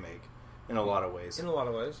much a remake in a lot of ways. In a lot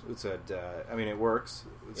of ways. It's I mean, it works.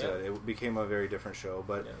 It became a very different show,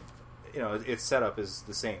 but you know, its setup is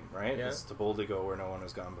the same, right? Yeah. It's to boldly go where no one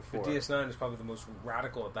has gone before. The DS9 is probably the most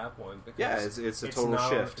radical at that point. Because it's a total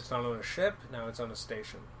shift. It's not on a ship, now it's on a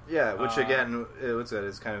station. Yeah, which again,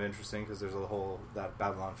 is kind of interesting because there's a whole that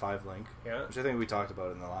Babylon 5 link, which I think we talked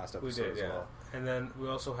about in the last episode as well. And then we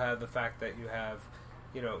also have the fact that you have,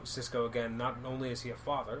 you know, Sisko again. Not only is he a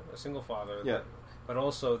father, a single father, but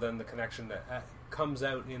also then the connection that comes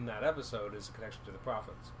out in that episode is a connection to the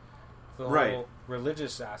prophets. The whole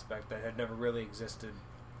religious aspect that had never really existed.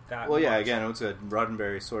 That well, much. Again,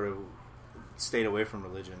 Roddenberry sort of stayed away from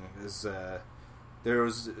religion. There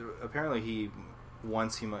was apparently he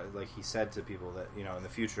said to people that, you know, in the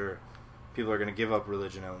future people are going to give up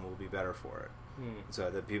religion and will be better for it.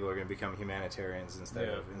 So that people are going to become humanitarians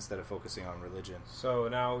instead of focusing on religion. So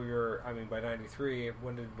now by 93,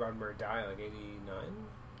 when did Roddenberry die? Like 89?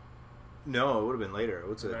 No, it would have been later. It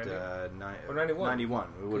was 91. 91.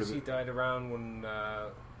 Because he died around when...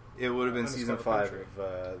 it would have been season 5 Country.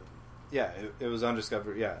 of... it was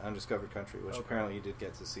Undiscovered Country, which apparently he did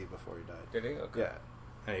get to see before he died. Did he? Okay. Yeah.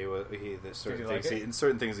 And there's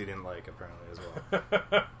certain things he didn't like, apparently, as well.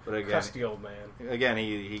 But again, crusty old man. Again,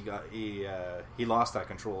 he lost that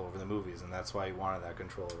control over the movies, and that's why he wanted that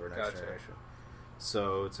control over Next Generation.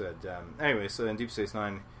 So anyway, so in Deep Space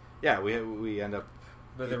Nine, we end up.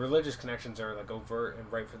 But the religious connections are like overt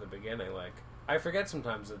and right from the beginning. Like I forget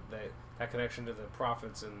sometimes that connection to the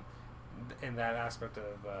prophets and that aspect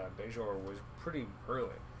of Bajor was pretty early.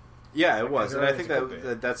 Yeah, it was, and I think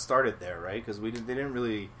that started there, right? Because they didn't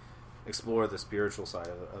really explore the spiritual side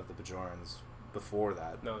of the Bajorans before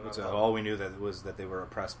that. No, all we knew was that they were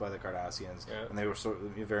oppressed by the Cardassians, and they were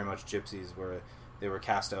very much gypsies, where they were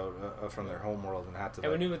cast out from their homeworld and had to.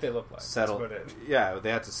 And we knew what they looked like. Settle. That's about it. Yeah,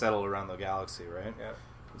 they had to settle around the galaxy, right? Yeah.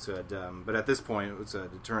 So, but at this point,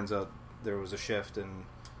 it turns out there was a shift, and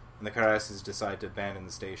the Cardassians decide to abandon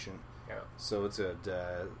the station. Yeah. So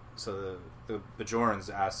so the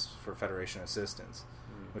Bajorans asked for Federation assistance,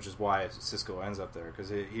 which is why Sisko ends up there, because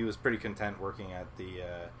he was pretty content working at the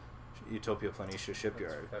Utopia Planitia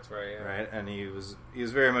shipyard. That's right. Yeah. Right, and he was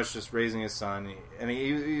very much just raising his son, and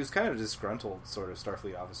he was kind of a disgruntled sort of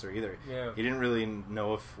Starfleet officer either. Yeah. He didn't really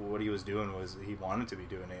know if what he was doing was he wanted to be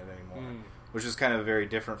doing it anymore. Which is kind of very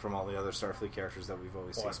different from all the other Starfleet characters that we've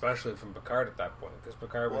always seen. Especially from Picard at that point, because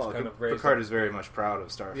Picard was kind of raised... Picard is very much proud of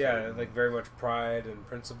Starfleet. Yeah, like very much pride and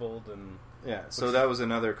principled and... Yeah, so that was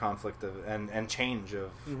another conflict and change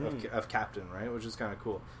of captain, right? Which is kind of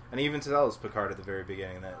cool. And he even tells Picard at the very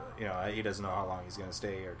beginning that, you know, he doesn't know how long he's going to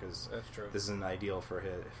stay here, because this isn't ideal for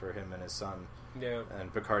him and his son. Yeah.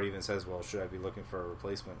 And Picard even says, well, should I be looking for a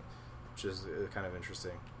replacement? Which is kind of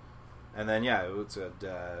interesting. And then, it said...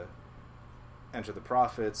 Enter the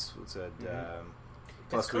Prophets. It said,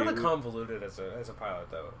 it's kind of convoluted as a pilot,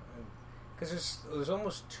 though, because there's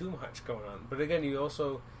almost too much going on. But again, you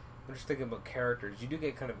also, I'm just thinking about characters. You do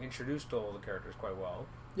get kind of introduced to all the characters quite well.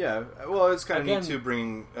 Yeah, well, it's kind of neat to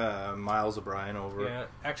bring Miles O'Brien over. Yeah,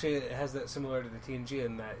 actually, it has that similar to the TNG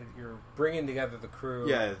in that you're bringing together the crew.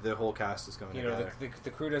 Yeah, the whole cast is coming together. The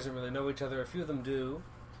crew doesn't really know each other. A few of them do.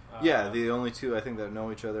 The only two I think that know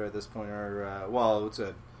each other at this point are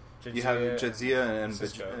Jadzia, you have Jadzia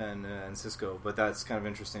and Sisko, but that's kind of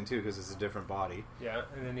interesting too because it's a different body. Yeah,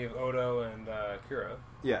 and then you have Odo and Kira.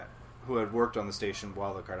 Yeah, who had worked on the station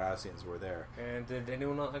while the Cardassians were there. And did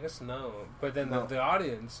anyone else? I guess no. But then the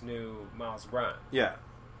audience knew Miles O'Brien. Yeah,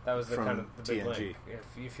 that was the from kind of the big TNG. link.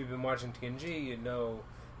 If you've been watching TNG, you know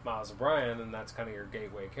Miles O'Brien, and that's kind of your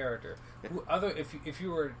gateway character. Yeah. If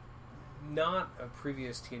you were not a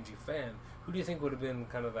previous TNG fan, who do you think would have been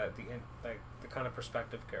kind of the kind of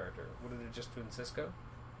perspective character? Would it have just been Sisko?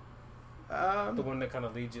 The one that kind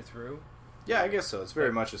of leads you through? Yeah, I guess so. It's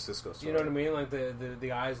very much a Sisko story. You know what I mean? Like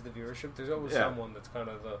the eyes of the viewership. There's always someone that's kind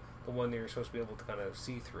of the one that you're supposed to be able to kind of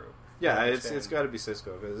see through. Yeah, it's got to be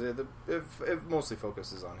Sisko because it mostly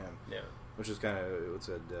focuses on him. Yeah, which is kind of what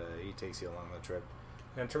said. He takes you along the trip.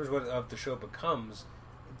 And in terms of what the show becomes,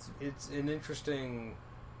 it's an interesting.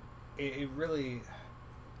 It really.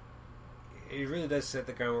 it really does set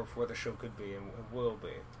the groundwork for what the show could be and will be,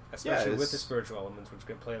 especially with the spiritual elements, which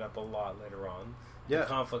get played up a lot later on. Yeah. The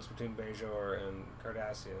conflicts between Bajor and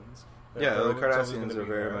Cardassians. Yeah, the Cardassians are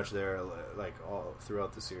very much there, like all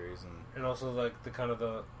throughout the series, and also like the kind of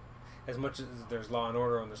the, as much as there's law and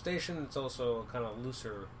order on the station, it's also kind of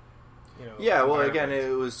looser. Yeah, well, again, it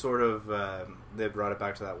was sort of they brought it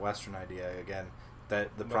back to that Western idea again.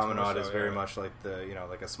 That the promenade is very much like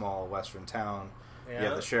like a small Western town. Yeah. You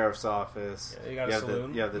have the sheriff's office. Yeah, you got a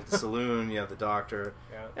saloon. You have the saloon. You have the doctor.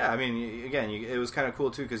 Yeah, I mean, it was kind of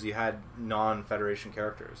cool too because you had non-Federation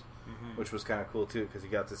characters, which was kind of cool too because you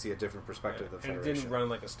got to see a different perspective of the Federation. And it didn't run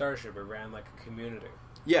like a starship; it ran like a community.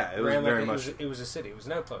 Yeah, it was very much. It was a city. It was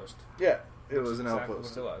an outpost. Yeah, it was an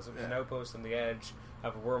outpost. What it was. It was an outpost on the edge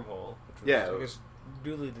of a wormhole. Which was, I guess,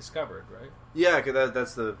 newly discovered, right? Yeah, because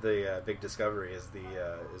that's the big discovery is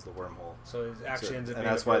the wormhole. So it actually ends up, and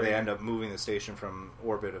that's why they end up moving the station from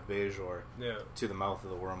orbit of Bajor yeah. to the mouth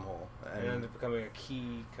of the wormhole, and it ends up becoming a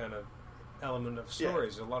key kind of element of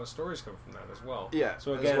stories. Yeah. A lot of stories come from that as well. Yeah,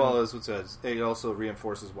 so again, as well as what says it also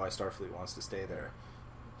reinforces why Starfleet wants to stay there.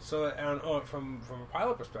 So, from a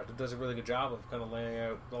pilot perspective, it does a really good job of kind of laying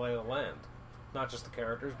out the lay of the land, not just the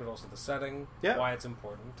characters, but also the setting, why it's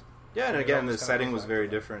important. Yeah, and again, the setting was very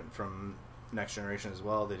different from Next Generation as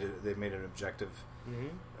well. They made an objective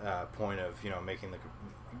point of making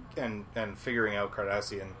and figuring out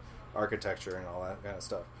Cardassian architecture and all that kind of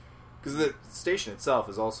stuff. Because the station itself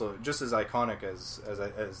is also just as iconic as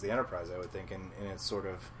the Enterprise, I would think, in its sort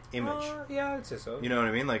of image. Yeah, I'd say so. You know what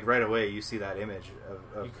I mean? Like right away, you see that image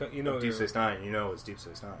of Deep Space Nine. You know it's Deep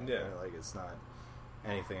Space Nine. Yeah, right? Like it's not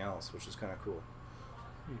anything else, which is kind of cool.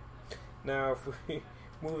 Now, if we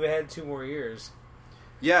move ahead 2 more years.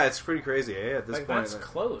 Yeah, it's pretty crazy. At this point, that's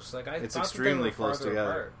close. It's extremely close together.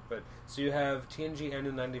 Apart, but so you have TNG end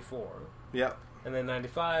in '94. Yeah, and then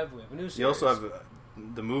 '95 we have a new series. You also have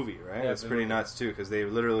the movie, right? Yeah, it's pretty nuts too because they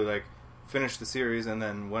literally finished the series and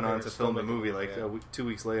then went on to film the movie 2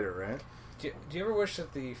 weeks later, right? Do you ever wish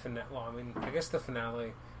that the finale? Well, I mean, I guess the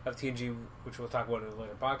finale of TNG, which we'll talk about in a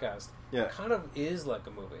later podcast, kind of is like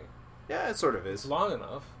a movie. Yeah, it sort of is. It's long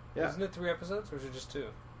enough. Yeah. Isn't it 3 episodes or is it just 2?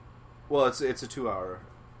 Well, it's a 2-hour.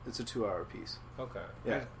 It's a 2-hour piece. Okay.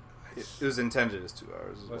 Yeah. It was intended as 2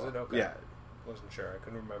 hours as well. Was it? Okay. Yeah. Wasn't sure. I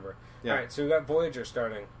couldn't remember. Yeah. All right, so we got Voyager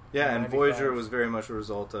starting. Yeah, and Voyager was very much a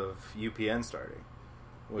result of UPN starting.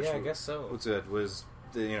 Which I guess so. What's it was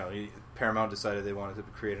Paramount decided they wanted to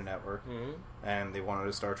create a network, and they wanted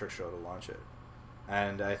a Star Trek show to launch it,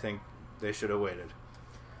 and I think they should have waited.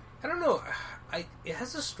 I don't know. It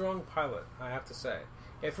has a strong pilot, I have to say.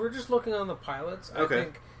 If we're just looking on the pilots, I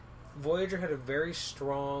think Voyager had a very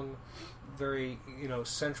strong, very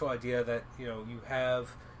central idea that you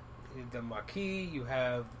have the Maquis, you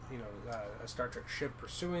have a Star Trek ship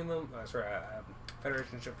pursuing them. A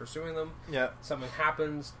Federation ship pursuing them. Yeah. Something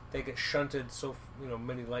happens, they get shunted so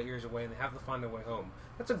many light years away, and they have to find their way home.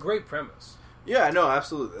 That's a great premise. Yeah, no,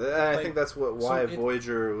 absolutely. I think that's why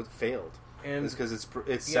Voyager failed. And it's because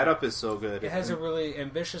its setup is so good. It has a really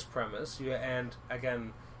ambitious premise, and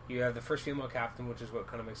again, you have the first female captain, which is what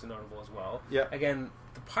kind of makes it notable as well. Yeah. Again,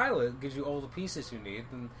 the pilot gives you all the pieces you need,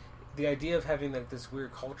 and the idea of having this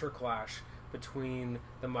weird culture clash between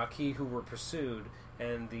the Maquis who were pursued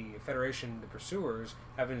and the Federation, the pursuers,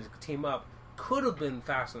 having to team up, could have been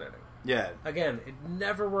fascinating. Yeah. Again, it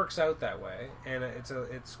never works out that way, and it's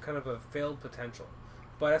kind of a failed potential.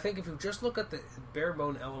 But I think if you just look at the bare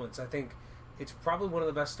bone elements, I think it's probably one of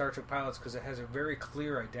the best Star Trek pilots because it has a very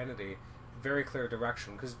clear identity, very clear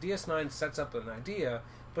direction. Because DS9 sets up an idea,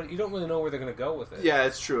 but you don't really know where they're going to go with it. Yeah,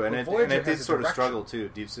 it's true, and it did sort of struggle too.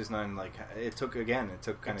 Deep Space Nine, it took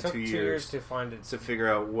kind of 2 years to find it, to figure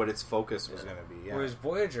out what its focus was going to be. Yeah. Whereas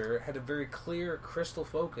Voyager had a very clear, crystal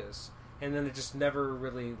focus, and then it just never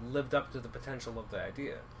really lived up to the potential of the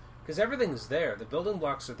idea. Because everything's there. The building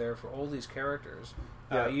blocks are there for all these characters.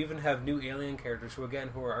 You even have new alien characters who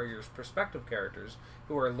are your perspective characters,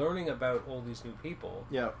 who are learning about all these new people.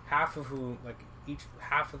 Yeah. Half of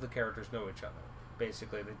half of the characters know each other,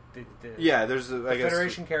 basically. There's the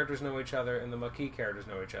Federation characters know each other, and the Maquis characters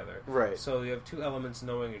know each other. Right. So you have 2 elements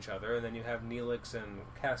knowing each other, and then you have Neelix and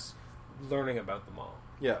Kes learning about them all.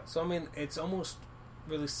 Yeah. So, I mean, it's almost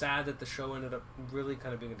really sad that the show ended up really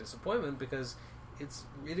kind of being a disappointment because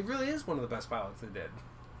it really is one of the best pilots they did.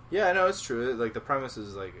 Yeah, no, it's true. Like the premise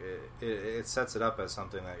is it sets it up as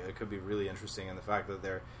something that it could be really interesting, and the fact that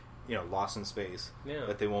they're lost in space,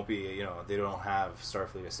 that they won't be they don't have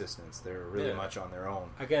Starfleet assistance. They're really much on their own.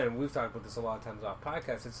 Again, we've talked about this a lot of times off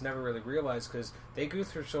podcasts. It's never really realized because they go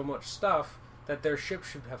through so much stuff that their ship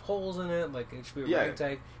should have holes in it, like it should be a Yeah.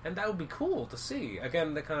 ragtag, and that would be cool to see.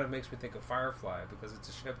 Again, that kind of makes me think of Firefly, because it's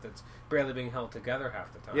a ship that's barely being held together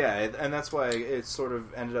half the time. Yeah, and that's why it sort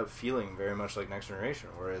of ended up feeling very much like Next Generation,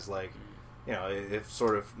 whereas like, you know, it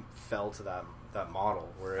sort of fell to that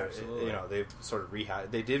model where Absolutely. you know, they sort of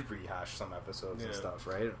did rehash some episodes and Yeah. stuff,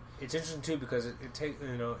 right? It's interesting too because it takes,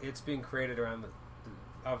 you know, it's being created around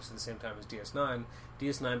obviously the same time as DS9.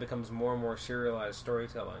 DS9 becomes more and more serialized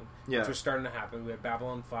storytelling, Yeah. which was starting to happen. We had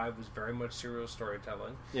Babylon 5 was very much serial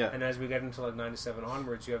storytelling, Yeah. and as we get into like 97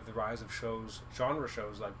 onwards, you have the rise of shows, genre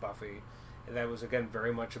shows like Buffy, and that was again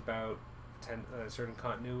very much about certain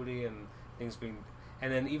continuity and things being.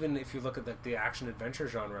 And then even if you look at the action adventure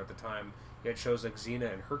genre at the time, you had shows like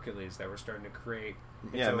Xena and Hercules that were starting to create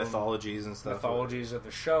its own mythologies and stuff. mythologies of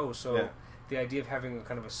the show. So Yeah. the idea of having a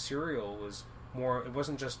kind of a serial was more. It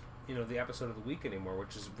wasn't just, you know, the episode of the week anymore,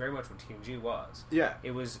 which is very much what TNG was. Yeah.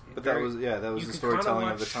 It was, But very, that was you the could storytelling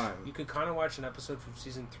kinda of the watch- time. You could kind of watch an episode from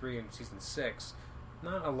season 3 and season 6.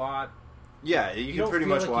 Not a lot. Yeah, you can don't pretty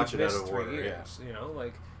feel much like watch you've it out missed of 3 order. years, you know,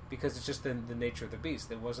 like, because it's just the nature of the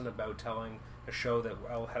beast. It wasn't about telling a show that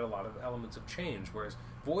had a lot of elements of change, whereas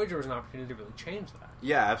Voyager was an opportunity to really change that.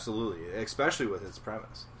 Yeah, absolutely, especially with its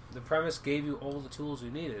premise. The premise gave you all the tools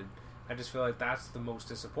you needed. I just feel like that's the most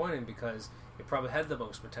disappointing because it probably had the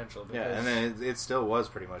most potential. Because, Yeah, and then it still was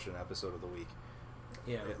pretty much an episode of the week.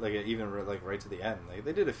 yeah, Even like right to the end. Like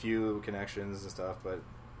they did a few connections and stuff, but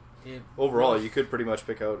it, overall, well, you could pretty much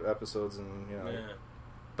pick out episodes and, you know. yeah.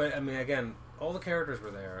 But I mean, again, all the characters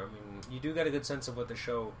were there. I mean, you do get a good sense of what the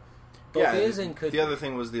show both is and could. The other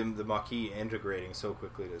thing was the Maquis integrating so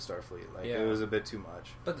quickly to Starfleet. Like, Yeah. it was a bit too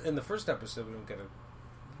much. But in the first episode, we don't get a.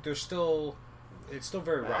 There's still. It's still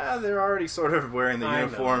very rough. They're already sort of wearing the I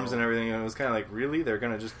uniforms know. and everything, and it was kind of like, really? They're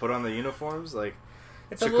going to just put on the uniforms? Like,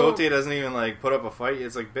 It's a Chakotay little- doesn't even, like, put up a fight.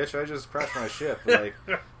 It's like, bitch, I just crashed my ship. Like,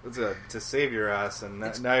 to save your ass, and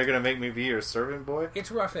now you're going to make me be your servant boy?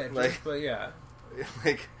 It's rough edges, Like- but yeah.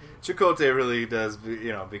 Like, Chakotay really does,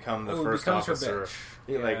 become the Oh, first becomes her officer.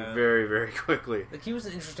 bitch. Like, Yeah. very, very quickly. Like, he was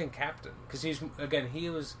an interesting captain because he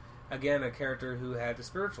was a character who had the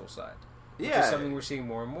spiritual side, which is something we're seeing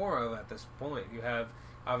more and more of at this point. You have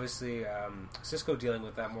obviously Cisco dealing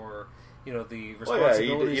with that more, you know, the Well, yeah,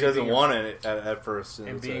 responsibilities. he doesn't of being want it at first. and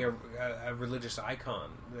it's being like- a religious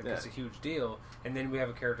icon. Like, Yeah. it's a huge deal. And then we have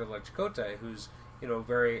a character like Chakotay, who's, you know,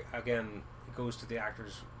 very, again, goes to the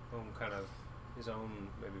actor's own kind of his own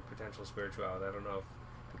maybe potential spirituality. I don't know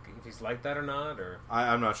if he's like that or not, or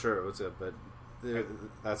I'm not sure what's it, but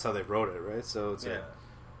that's how they wrote it, right? So it's yeah.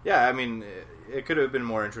 yeah. I mean, it could have been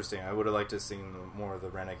more interesting. I would have liked to have seen more of the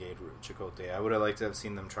renegade Chakotay. I would have liked to have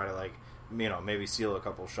seen them try to, like, you know, maybe steal a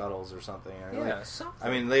couple shuttles or something. Or, Yeah, like, something. I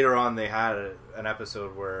mean, later on they had an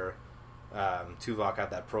episode where Tuvok had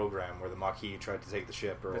that program where the Maquis tried to take the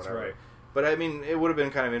ship or That's whatever. right. But I mean, it would have been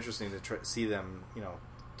kind of interesting to see them, you know,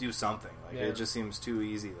 do something. Like, Yeah. it just seems too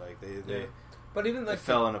easy. Like they But even they like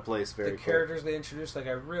fell into place very the quick. characters they introduced, like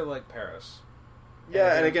I really like Paris.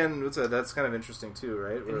 Yeah, and again, that's kind of interesting too,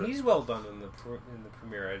 right? And he's well done in the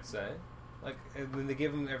premiere, I'd say. Like, and then they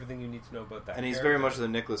give him everything you need to know about that. and he's character. very much the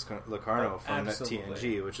Nicholas Locarno Oh, from absolutely.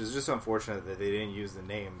 TNG, which is just unfortunate that they didn't use the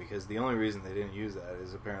name, because the only reason they didn't use that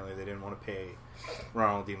is apparently they didn't want to pay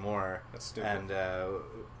Ronald D. Moore That's stupid. and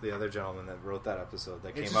the other gentleman that wrote that episode that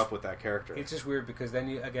It's came just- up with that character. It's just weird because then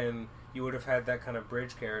you would have had that kind of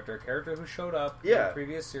bridge character, a character who showed up in Yeah. the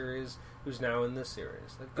previous series, who's now in this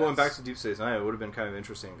series. Like, Going back that's- to Deep Space Nine, it would have been kind of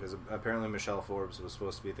interesting because apparently Michelle Forbes was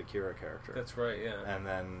supposed to be the Kira character. That's right, yeah. And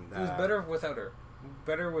then It was better without her.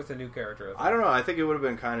 Better with a new character. I don't know. I think it would have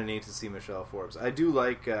been kind of neat to see Michelle Forbes. I do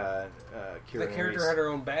like Kira. The character Nerys. had her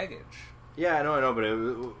own baggage. Yeah, I know, but it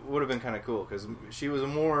would have been kind of cool because she was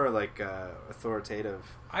more like authoritative.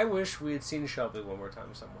 I wish we had seen Shelby one more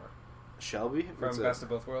time somewhere. Shelby From What's Best of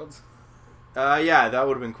Both Worlds. yeah, that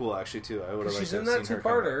would have been cool actually too. I would have liked She's to in have that seen her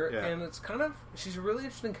come two-parter, back. Yeah. and it's kind of... She's a really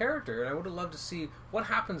interesting character, and I would have loved to see what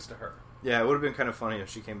happens to her. Yeah, it would have been kind of funny if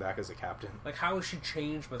she came back as a captain. Like, how has she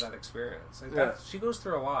changed with that experience? Like, Yeah. she goes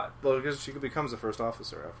through a lot. Well, because she becomes the first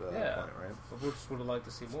officer after that Yeah. point, right? But we just would have liked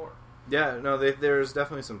to see more. Yeah, no, there's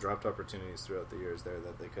definitely some dropped opportunities throughout the years there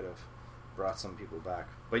that they could have brought some people back.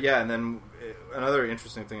 But yeah, and then another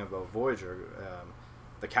interesting thing about Voyager,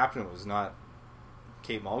 the captain was not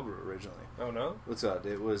Kate Mulgrew originally. Oh, no? What's that?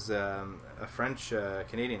 It was a French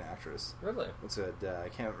Canadian actress. Really? What's it? I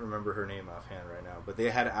can't remember her name offhand right now, but they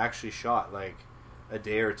had actually shot like a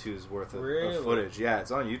day or two's worth of Really? footage. Yeah, it's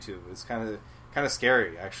on YouTube. It's kind of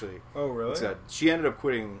scary actually. Oh, really? What's that? She ended up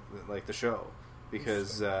quitting like the show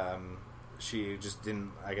because she just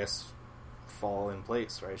didn't, I guess, fall in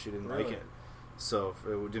place. Right? She didn't like Really? it, so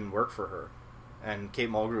it didn't work for her. and Kate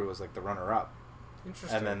Mulgrew was like the runner-up.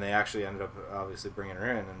 Interesting. And then they actually ended up obviously bringing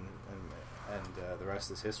her in, and the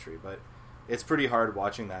rest is history. But it's pretty hard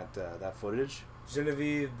watching that footage.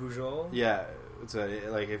 Genevieve Bujold. Yeah,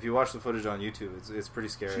 like if you watch the footage on YouTube, it's pretty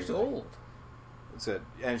scary. She's old.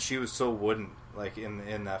 And she was so wooden, like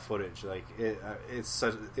in that footage. Like it's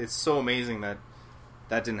so amazing that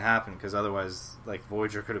didn't happen, because otherwise, like,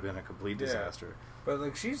 Voyager could have been a complete disaster. Yeah. But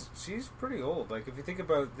like she's pretty old. Like if you think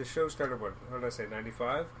about the show started what did I say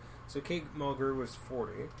 95? So Kate Mulgrew was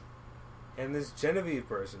 40, and this Genevieve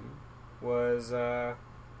person was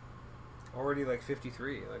already like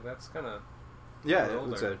 53. Like that's kind of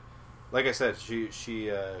like I said, she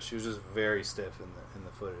was just very stiff in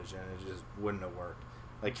the footage, and it just wouldn't have worked.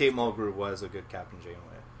 Like Kate Mulgrew was a good Captain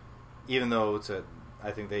Janeway, even though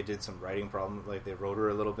I think they did some writing problem. Like they wrote her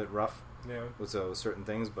a little bit rough, with certain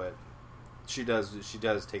things, but she does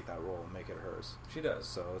take that role and make it hers. She does.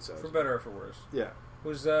 So it's for better or for worse. Yeah.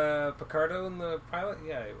 Was Picardo in the pilot?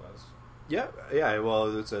 Yeah, he was. Yeah.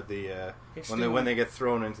 Well, it's when they get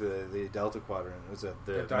thrown into the Delta Quadrant, it's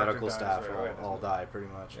the medical staff all die pretty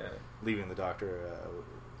much, leaving the Doctor.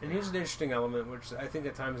 And here's an interesting element, which I think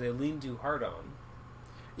at times they lean too hard on.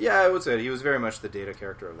 Yeah, I would say he was very much the Data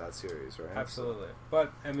character of that series, right? Absolutely.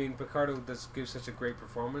 But I mean, Picardo does give such a great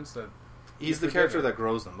performance that he's the character that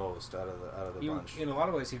grows the most out of the bunch. In a lot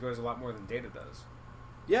of ways, he grows a lot more than Data does.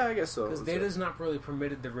 Yeah, I guess so. Because Data's not really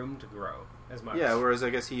permitted the room to grow as much. Yeah, whereas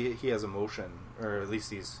I guess he has emotion, or at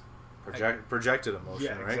least he's projected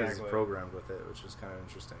emotion, right? Exactly. He's programmed with it, which is kind of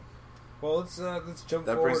interesting. Well, let's jump forward.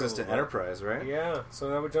 That brings us to Enterprise, right? Yeah, so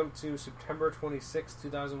now we jump to September 26,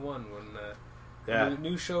 2001, when the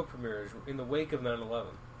new show premieres in the wake of 9/11.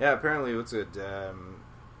 Yeah, apparently what's it?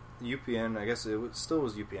 UPN, I guess still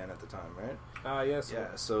was UPN at the time, right? Yes.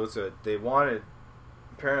 Yeah, so they wanted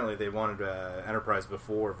Enterprise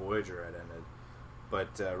before Voyager had ended,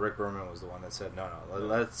 but Rick Berman was the one that said no,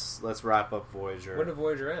 let's wrap up Voyager. When did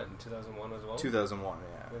Voyager end? 2001 as well. 2001,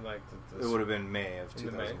 yeah. And it would have been May of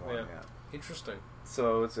 2001. Yeah. Interesting.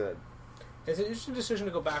 So it's an interesting decision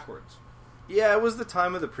to go backwards. Yeah, it was the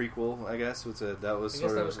time of the prequel, I guess. That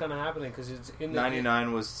was kind of happening because it's in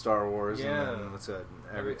 99 was Star Wars, yeah, and then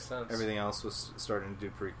that makes sense. Everything else was starting to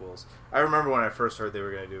do prequels. I remember when I first heard they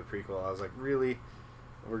were going to do a prequel, I was like, really?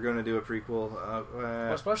 We're going to do a prequel?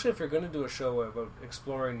 Well, especially if you're going to do a show about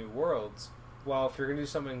exploring new worlds. Well, if you're going to do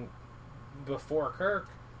something before Kirk,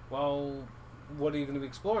 well, what are you going to be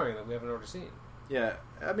exploring that we haven't already seen? Yeah,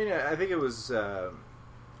 I mean, I think it was...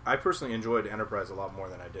 I personally enjoyed Enterprise a lot more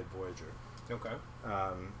than I did Voyager. Okay.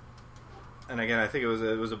 And again, I think it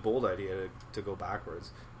was a bold idea to go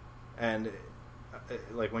backwards. And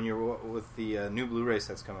like when you're with the new Blu-ray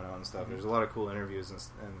sets coming out and stuff, there's a lot of cool interviews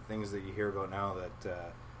and things that you hear about now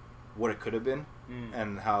that what it could have been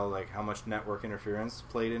and how much network interference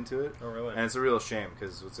played into it. Oh, really? And it's a real shame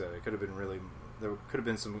because it could have been there could have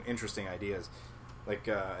been some interesting ideas. Like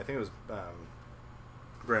I think it was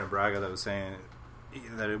Brennan Braga that was saying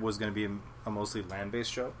that it was going to be a mostly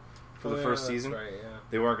land-based show for the first season. Right, yeah.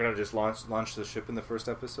 They weren't going to just launch the ship in the first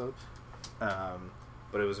episode,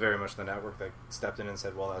 but it was very much the network that stepped in and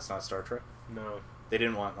said, "Well, that's not Star Trek." No, they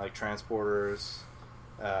didn't want transporters,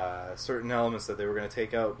 certain elements that they were going to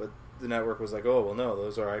take out, but the network was like, "Oh, well, no,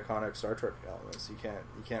 those are iconic Star Trek elements. You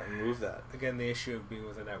can't remove that." Again, the issue of being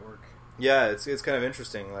with a network. Yeah, it's kind of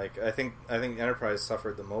interesting. Like I think Enterprise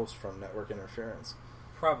suffered the most from network interference.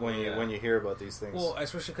 Probably when you hear about these things. Well,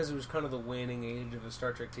 especially because it was kind of the waning age of a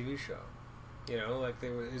Star Trek TV show.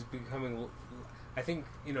 Is becoming. I think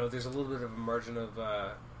there's a little bit of a margin of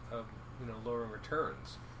lowering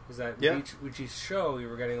returns. Is that with each show you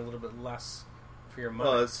were getting a little bit less for your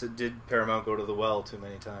money? Well, did Paramount go to the well too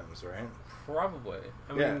many times, right? Probably.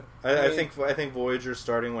 I think Voyager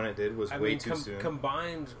starting when it did was way too soon.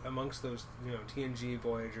 Combined amongst those, TNG,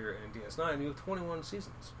 Voyager, and DS9, you have 21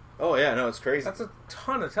 seasons. Oh yeah, no, it's crazy. That's a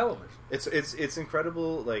ton of television. It's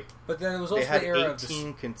incredible. But then it was also they had the era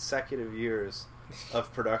 18 consecutive years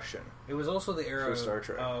of production. It was also the era for Star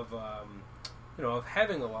Trek. of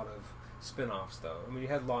having a lot of spin-offs, though. I mean, you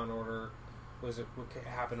had Law and Order. What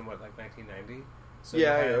happened in 1990? So you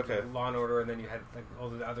had Law and Order, and then you had all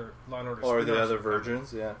the other Law and Order. Or the other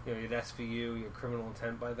versions, yeah. You had SVU, you had Criminal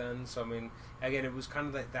Intent by then. So I mean, again, it was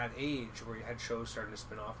kind of that age where you had shows starting to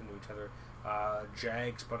spin off into each other.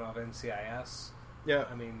 JAG spun off NCIS. Yeah.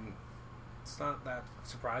 I mean, it's not that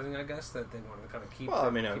surprising, I guess, that they wanted to kind of keep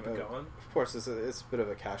it going. Of course, it's a bit of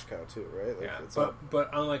a cash cow too, right? But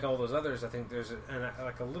unlike all those others, I think there's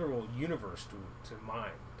a literal universe to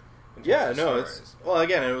mine. Yeah, no,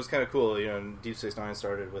 again, it was kind of cool. Deep Space Nine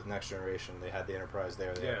started with Next Generation. They had the Enterprise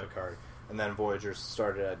there, they had Picard, and then Voyager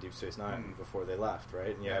started at Deep Space Nine before they left,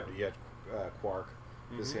 right? And you had Quark,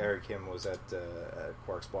 because Harry Kim was at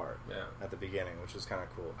Quark's bar at the beginning, which is kind of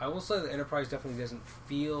cool. I will say the Enterprise definitely doesn't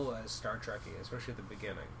feel as Star Trek-y, especially at the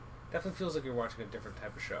beginning. Definitely feels like you're watching a different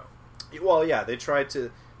type of show. Well, yeah,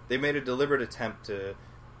 they made a deliberate attempt to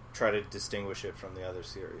try to distinguish it from the other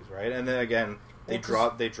series, right? And then again, they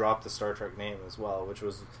dropped the Star Trek name as well, which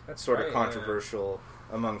was sort of controversial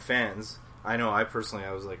among fans. I know, I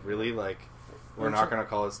was like, really? Like, we're not going to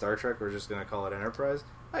call it Star Trek, we're just going to call it Enterprise?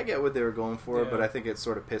 I get what they were going for, but I think it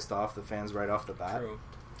sort of pissed off the fans right off the bat. True.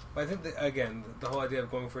 But I think, again, the whole idea of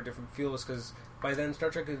going for a different feel is because by then Star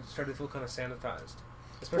Trek had started to feel kind of sanitized.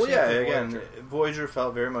 Especially again, Voyager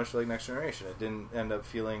felt very much like Next Generation. It didn't end up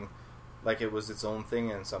feeling like it was its own thing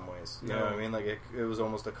in some ways. You know what I mean? Like, it was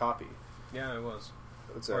almost a copy. Yeah, it was.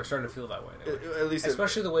 Or starting to feel that way. Anyway. At least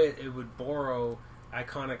especially the way it would borrow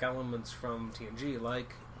iconic elements from TNG,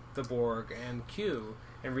 like the Borg and Q,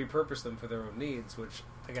 and repurpose them for their own needs, which,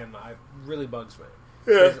 again, really bugs me.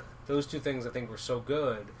 Yeah. Those two things, I think, were so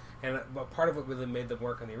good, but part of what really made them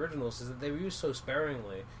work on the originals is that they were used so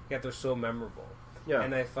sparingly, yet they're so memorable. Yeah.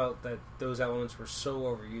 And I felt that those elements were so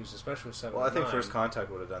overused, especially with 7 Well, I think First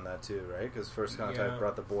Contact would have done that too, right? Because First Contact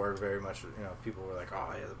brought the Borg very much, people were like,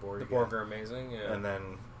 oh, yeah, the Borg. The Borg are amazing, yeah. And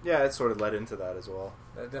then, it sort of led into that as well.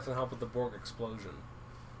 That definitely helped with the Borg explosion.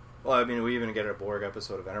 Well, I mean, we even get a Borg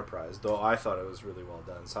episode of Enterprise, though I thought it was really well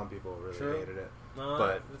done. Some people really hated it.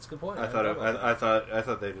 But that's a good point. I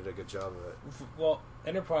thought they did a good job of it. Well,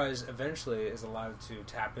 Enterprise eventually is allowed to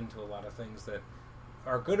tap into a lot of things that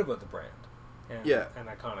are good about the brand. And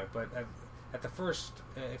iconic, but at the first,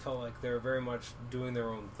 it felt like they were very much doing their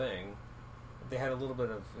own thing. They had a little bit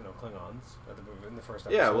of Klingons in the first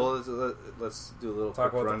episode. Yeah, well, let's do a little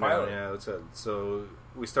quick rundown. Yeah, so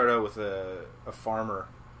we start out with a farmer,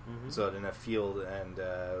 so in a field, and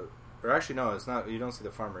or actually no, it's not. You don't see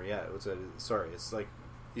the farmer yet. It's like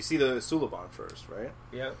you see the Suliban first, right?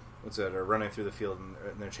 Yeah. They're running through the field and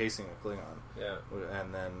they're chasing a Klingon. Yeah.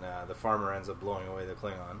 And then the farmer ends up blowing away the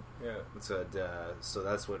Klingon. Yeah. So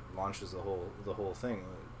that's what launches the whole thing.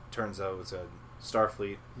 It turns out it's a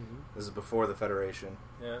Starfleet. This is before the Federation.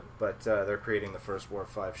 Yeah. But they're creating the first Warp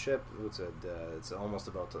 5 ship. It's almost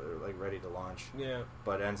about to ready to launch. Yeah.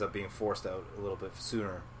 But ends up being forced out a little bit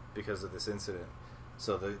sooner because of this incident.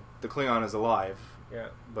 So the Klingon is alive. Yeah.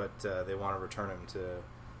 But they want to return him to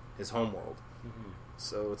his homeworld.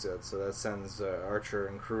 So that sends Archer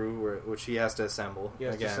and crew, which he has to assemble. He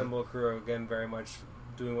has to assemble a crew, again, very much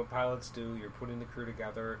doing what pilots do. You're putting the crew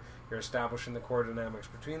together. You're establishing the core dynamics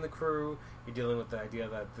between the crew. You're dealing with the idea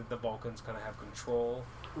that the Vulcans kind of have control.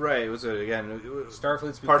 Right.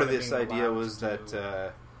 Starfleet's part of this idea was that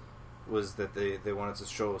they wanted to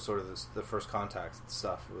show sort of the First Contact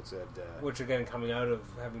stuff. Which, again, coming out of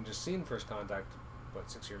having just seen First Contact,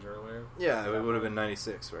 6 years earlier? Yeah, it would have been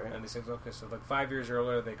 96, right? 96, okay. So 5 years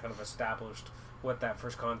earlier, they kind of established what that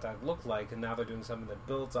First Contact looked like, and now they're doing something that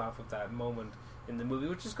builds off of that moment in the movie,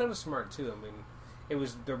 which is kind of smart, too. I mean, it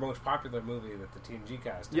was their most popular movie that the TNG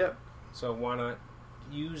cast did. Yep. So why not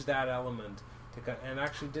use that element to... And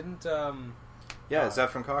actually didn't...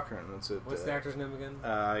 Zefram Cochrane. What's the actor's name again?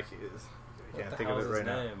 I can't think of it right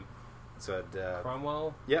now.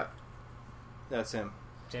 Cromwell? Yeah. That's him.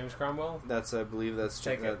 James Cromwell? I believe that's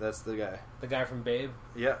the guy. The guy from Babe?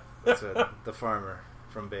 Yeah, that's the farmer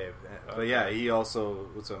from Babe. Okay. But yeah, he also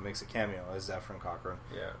makes a cameo as Zefram Cochrane.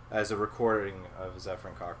 Yeah. As a recording of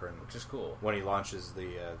Zefram Cochrane. Which is cool. When he launches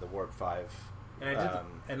the Warp 5.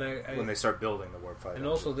 When they start building the Warp 5 And engine.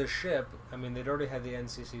 Also this ship, I mean, they'd already had the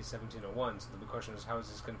NCC 1701, so the big question is, how is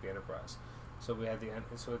this going to be Enterprise? So we had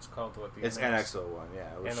so it's called what? It's NX-01,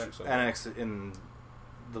 yeah. NX in...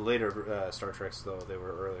 The later Star Treks, though, they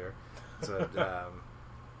were earlier. So,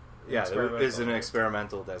 there is an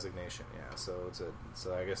experimental designation. Yeah, so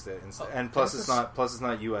I guess and plus it's not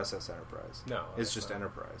USS Enterprise. No, it's just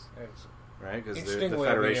Enterprise, right? Because the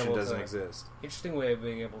Federation doesn't exist. Interesting way of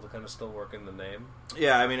being able to kind of still work in the name.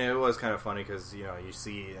 Yeah, I mean, it was kind of funny because you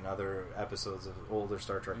see in other episodes of older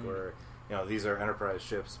Star Trek where these are Enterprise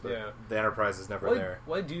ships, but the Enterprise is never there.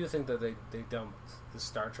 Why do you think that they dumped the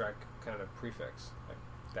Star Trek kind of prefix?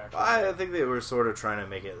 I think they were sort of trying to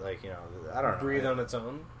make it I don't know. Breathe on its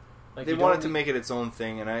own? They wanted to make it its own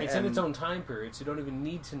thing. It's in its own time period, so you don't even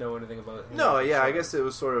need to know anything about it. No, yeah, I guess it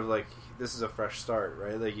was sort of like, this is a fresh start,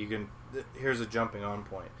 right? Like, here's a jumping on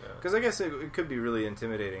point. Because I guess it could be really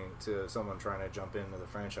intimidating to someone trying to jump into the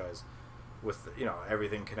franchise with,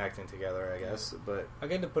 everything connecting together, I guess. But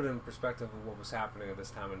again, to put it in perspective of what was happening at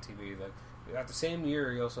this time on TV, at the same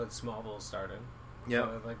year, you also had Smallville starting. Yeah,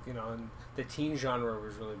 and the teen genre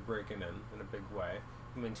was really breaking in a big way,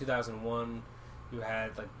 I mean, 2001, you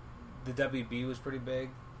had like the WB was pretty big,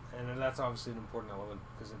 and that's obviously an important element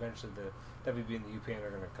because eventually the WB and the UPN are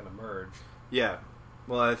going to kind of merge. Yeah.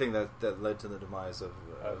 Well, I think that led to the demise of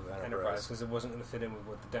Enterprise because it wasn't going to fit in with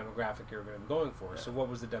what the demographic you were going to be going for. Yeah. So what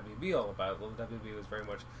was the WB all about? Well, the WB was very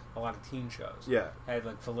much a lot of teen shows. Yeah. It had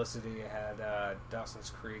like Felicity, it had Dawson's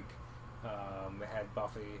Creek, it had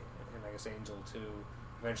Buffy, and I guess Angel too.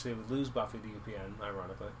 Eventually it would lose Buffy to UPN,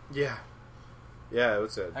 ironically. Yeah. Yeah, it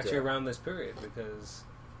was actually around this period because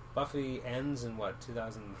Buffy ends in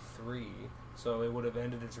 2003, so it would have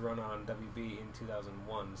ended its run on WB in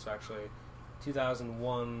 2001. So actually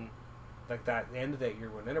 2001, like that, the end of that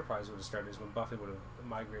year when Enterprise would have started is when Buffy would have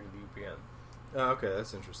migrated to UPN. Oh, okay,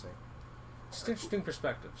 that's interesting. Just interesting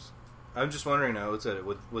perspectives. I'm just wondering now,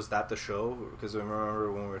 was that the show? Because I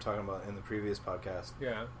remember when we were talking about in the previous podcast,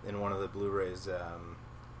 in one of the Blu-rays,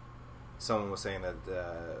 someone was saying that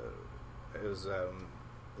it was the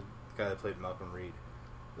guy that played Malcolm Reed.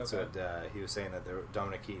 Said he was saying that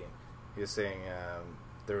Dominic Keating. He was saying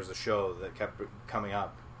there was a show that kept coming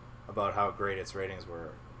up about how great its ratings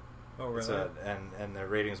were. Oh, really? And their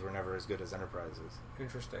ratings were never as good as Enterprise's.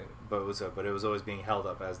 Interesting. But it was always being held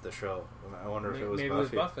up as the show. I wonder if it was Buffy. Maybe it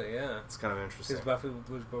was Buffy, yeah. It's kind of interesting. Because Buffy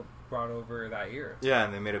was brought over that year. Yeah,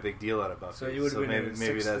 and they made a big deal out of Buffy. So you would have been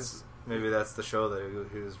maybe that's the show that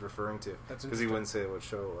he was referring to. Because he wouldn't say what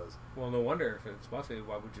show it was. Well, no wonder if it's Buffy.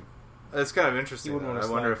 Why would you? It's kind of interesting. I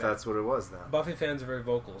wonder if that's what it was now. Buffy fans are very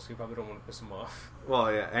vocal, so you probably don't want to piss them off.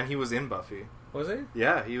 Well, yeah, and he was in Buffy. Was he?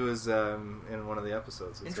 Yeah, he was in one of the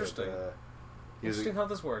episodes. Interesting. Interesting how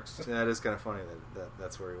this works. That is kind of funny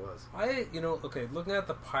that's where he was. Looking at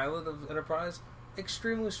the pilot of Enterprise,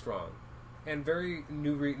 extremely strong and very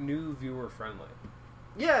new viewer friendly.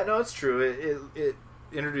 Yeah, no, it's true. It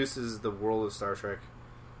introduces the world of Star Trek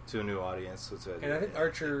to a new audience. And I think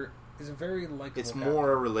Archer is a very likable. It's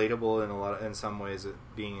more relatable in some ways. It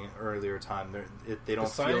being earlier time, they don't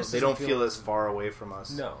feel as far away from us.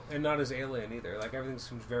 No, and not as alien either. Like everything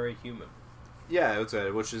seems very human. Yeah,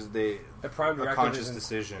 which is the Prime Directive conscious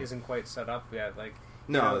decision isn't quite set up yet. Like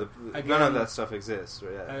none of that stuff exists.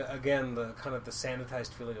 Yeah. Again, the kind of the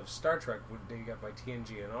sanitized feeling of Star Trek they got by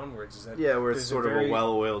TNG and onwards is that where it's sort of a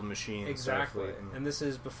well-oiled machine. Exactly, and this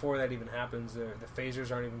is before that even happens. The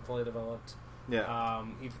phasers aren't even fully developed. Yeah.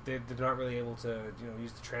 They're not really able to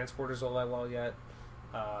use the transporters all that well yet.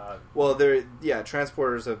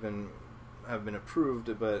 Transporters have been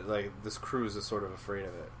approved, but like this cruise is sort of afraid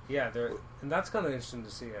of it. Yeah, and that's kind of interesting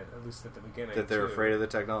to see at least at the beginning. That they're afraid of the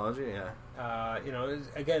technology. Yeah.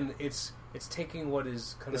 Again, it's taking what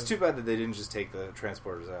is kind of. It's too bad that they didn't just take the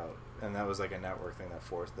transporters out, and that was like a network thing that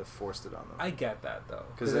forced it on them. I get that though,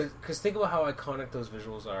 because think about how iconic those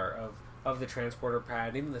visuals are of the transporter pad,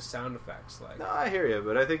 and even the sound effects. Like, no, I hear you,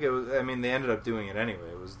 but I think it was. I mean, they ended up doing it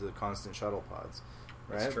anyway. It was the constant shuttle pods,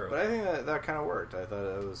 right? That's true. But I think that kind of worked. I thought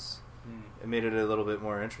it was. It made it a little bit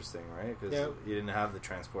more interesting, right? Because you didn't have the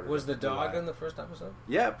transporter. Was the dog in the first episode?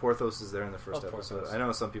 Yeah, Porthos is there in the first episode. Porthos. I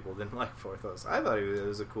know some people didn't like Porthos. I thought it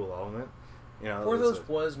was a cool element. Porthos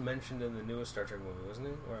was mentioned in the newest Star Trek movie, wasn't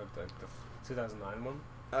he? Or the 2009 one?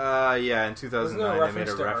 Yeah, in 2009 they made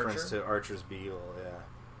a reference to to Archer's Beagle. Yeah,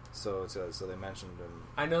 so they mentioned him.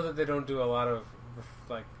 I know that they don't do a lot of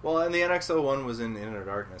like. Well, and the NX-01 one was in Inner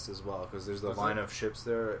Darkness as well because there's the line of ships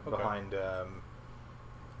there behind.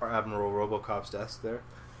 Admiral Robocop's desk there.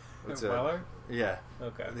 Weller? Yeah.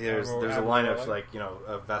 Okay. There's a line of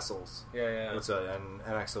of vessels. Yeah. And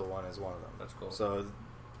NX-01 is one of them. That's cool. So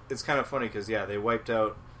it's kind of funny because they wiped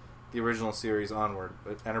out the original series Onward,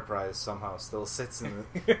 but Enterprise somehow still sits in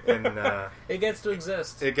it gets to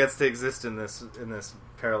exist. It gets to exist in this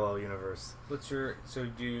parallel universe. So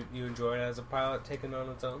do you enjoy it as a pilot taking on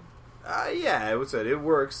its own? Yeah, I would say it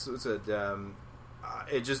works.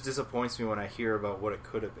 It just disappoints me when I hear about what it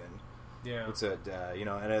could have been. Yeah.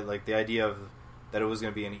 And like the idea of that it was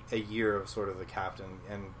going to be a year of sort of the captain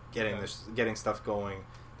and getting stuff going.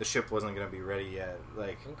 The ship wasn't going to be ready yet.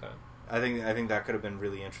 Like, I think that could have been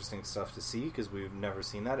really interesting stuff to see because we've never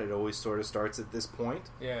seen that. It always sort of starts at this point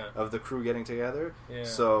of the crew getting together. Yeah.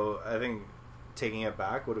 So I think taking it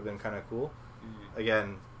back would have been kind of cool. Mm.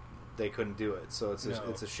 Again, they couldn't do it, so it's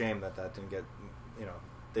a shame that didn't get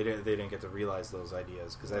they didn't get to realize those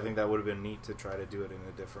ideas because I think that would have been neat to try to do it in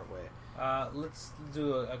a different way. Let's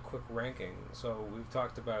do a quick ranking. So we've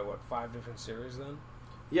talked about 5 different series then.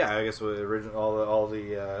 Yeah, I guess all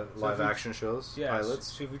the live action shows,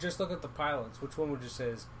 pilots. So if you just look at the pilots, which one would you say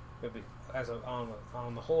is maybe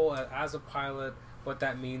on the whole as a pilot, what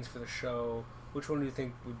that means for the show? Which one do you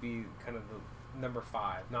think would be kind of the number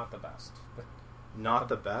 5, not the best? Not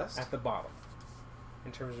the best? At the bottom.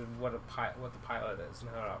 in terms of what the pilot is and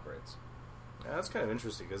how it operates. Yeah, that's kind of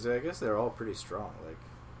interesting because I guess they're all pretty strong. Like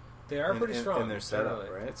they are pretty strong in their setup,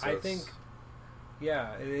 generally. right? So I think,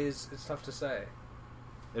 yeah, it is. It's tough to say.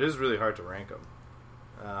 It is really hard to rank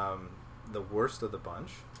them. The worst of the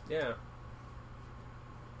bunch. Yeah.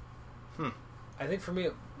 I think for me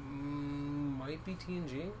it might be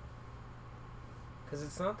TNG because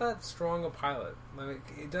it's not that strong a pilot. Like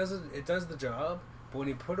it does the job, but when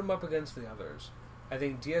you put them up against the others, I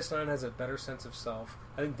think DS9 has a better sense of self.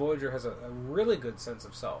 I think Voyager has a really good sense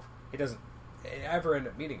of self. It doesn't ever end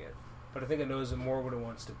up meeting it, but I think it knows more what it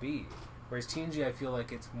wants to be. Whereas TNG, I feel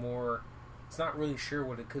like it's not really sure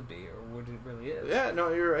what it could be or what it really is. Yeah,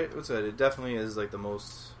 no, you're right. What's that? It definitely is like the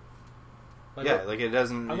most. Like it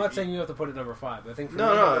doesn't. I'm not saying you have to put it number 5. I think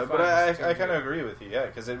but I kind of agree with you. Yeah,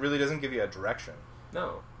 because it really doesn't give you a direction.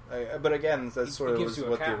 No. But again, that's sort of was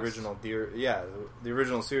what cast. the original the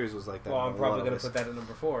original series was like that. Well, I'm probably going to put that at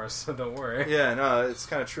number 4, so don't worry. Yeah, no, it's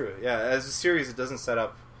kind of true. Yeah, as a series, it doesn't set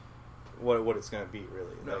up what it's going to be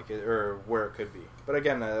really, no. or where it could be. But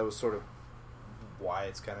again, that was sort of why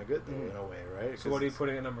it's kind of good in a way, right? So what are you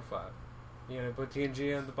putting at number 5? You going to put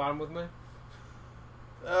TNG on the bottom with me?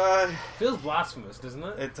 Feels blasphemous, doesn't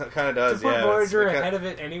it? It kind of does. To put Voyager ahead of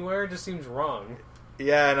it anywhere just seems wrong.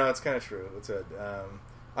 Yeah, no, it's kind of true. It's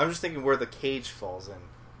I'm just thinking where the cage falls in,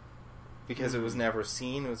 because it was never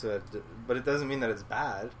seen. But it doesn't mean that it's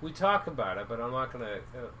bad. We talk about it, but I'm not gonna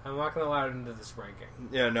allow it into this ranking.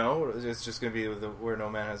 Yeah, no, it's just gonna be where No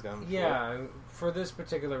Man Has Gone before. Yeah, for this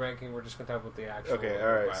particular ranking, we're just gonna talk about the actual. Okay,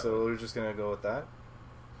 all right. So we're just gonna go with that.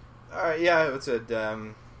 All right, yeah, it's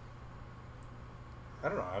I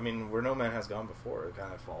don't know. I mean, where No Man Has Gone before, it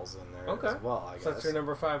kind of falls in there as well. I guess. So that's your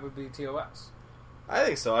number 5 would be TOS. I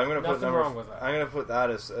think so. I'm going to put wrong with that. I'm going to put that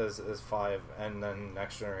as 5, and then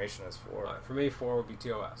Next Generation as 4. For me, 4 would be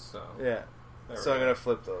TOS. So yeah. So I'm going to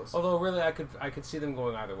flip those. Although really, I could see them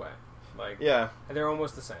going either way. Like they're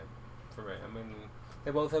almost the same for me. I mean, they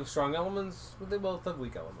both have strong elements, but they both have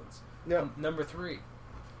weak elements. Yeah. Number 3.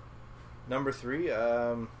 Number 3.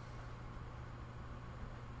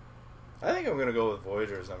 I think I'm going to go with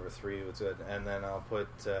Voyager as number 3, and then I'll put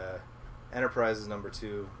Enterprise as number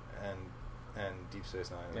 2, and Deep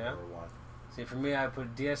Space Nine as number 1. See, for me, I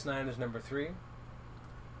put DS9 as number 3.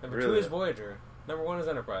 Number 2 is Voyager. Number 1 is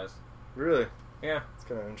Enterprise. Really? Yeah. It's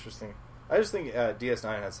kind of interesting. I just think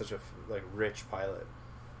DS9 had such a rich pilot.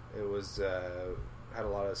 It was had a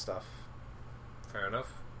lot of stuff. Fair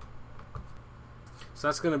enough. So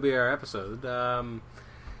that's going to be our episode.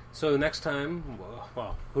 So next time,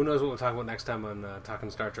 well, who knows what we'll talk about next time on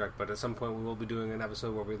Talking Star Trek, but at some point we will be doing an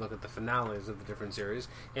episode where we look at the finales of the different series,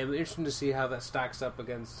 and it'll be interesting to see how that stacks up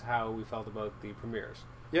against how we felt about the premieres.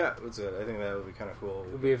 Yeah, that's it. I think that would be kind of cool.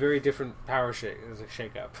 It would be a very different power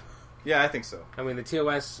shake-up. Yeah, I think so. I mean, the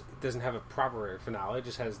TOS doesn't have a proper finale; it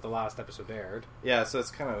just has the last episode aired. Yeah, so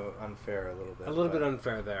it's kind of unfair a little bit. A little bit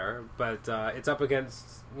unfair there, but it's up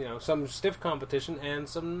against some stiff competition and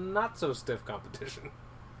some not so stiff competition.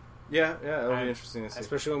 Yeah, it'll be interesting to see.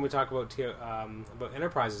 Especially when we talk about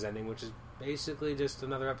Enterprise's ending, which is basically just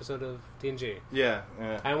another episode of TNG. Yeah.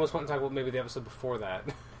 I almost want to talk about maybe the episode before that.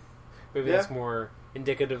 Maybe that's more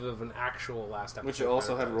indicative of an actual last episode. Which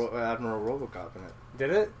also had Admiral Robocop in it.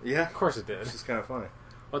 Did it? Yeah. Of course it did. Which is kind of funny.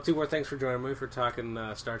 Well, Tibor, thanks for joining me for talking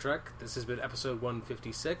Star Trek. This has been episode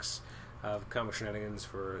 156 of Comic Shenanigans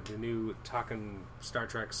for the new Talking Star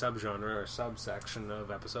Trek subgenre or subsection of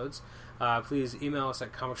episodes. Please email us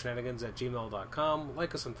at comicshenanigans@gmail.com,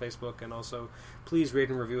 like us on Facebook, and also please rate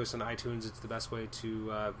and review us on iTunes. It's the best way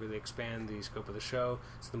to really expand the scope of the show,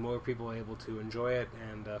 so the more people are able to enjoy it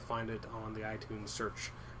and find it on the iTunes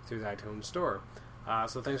search through the iTunes store.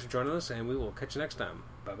 So thanks for joining us, and we will catch you next time.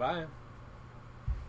 Bye-bye.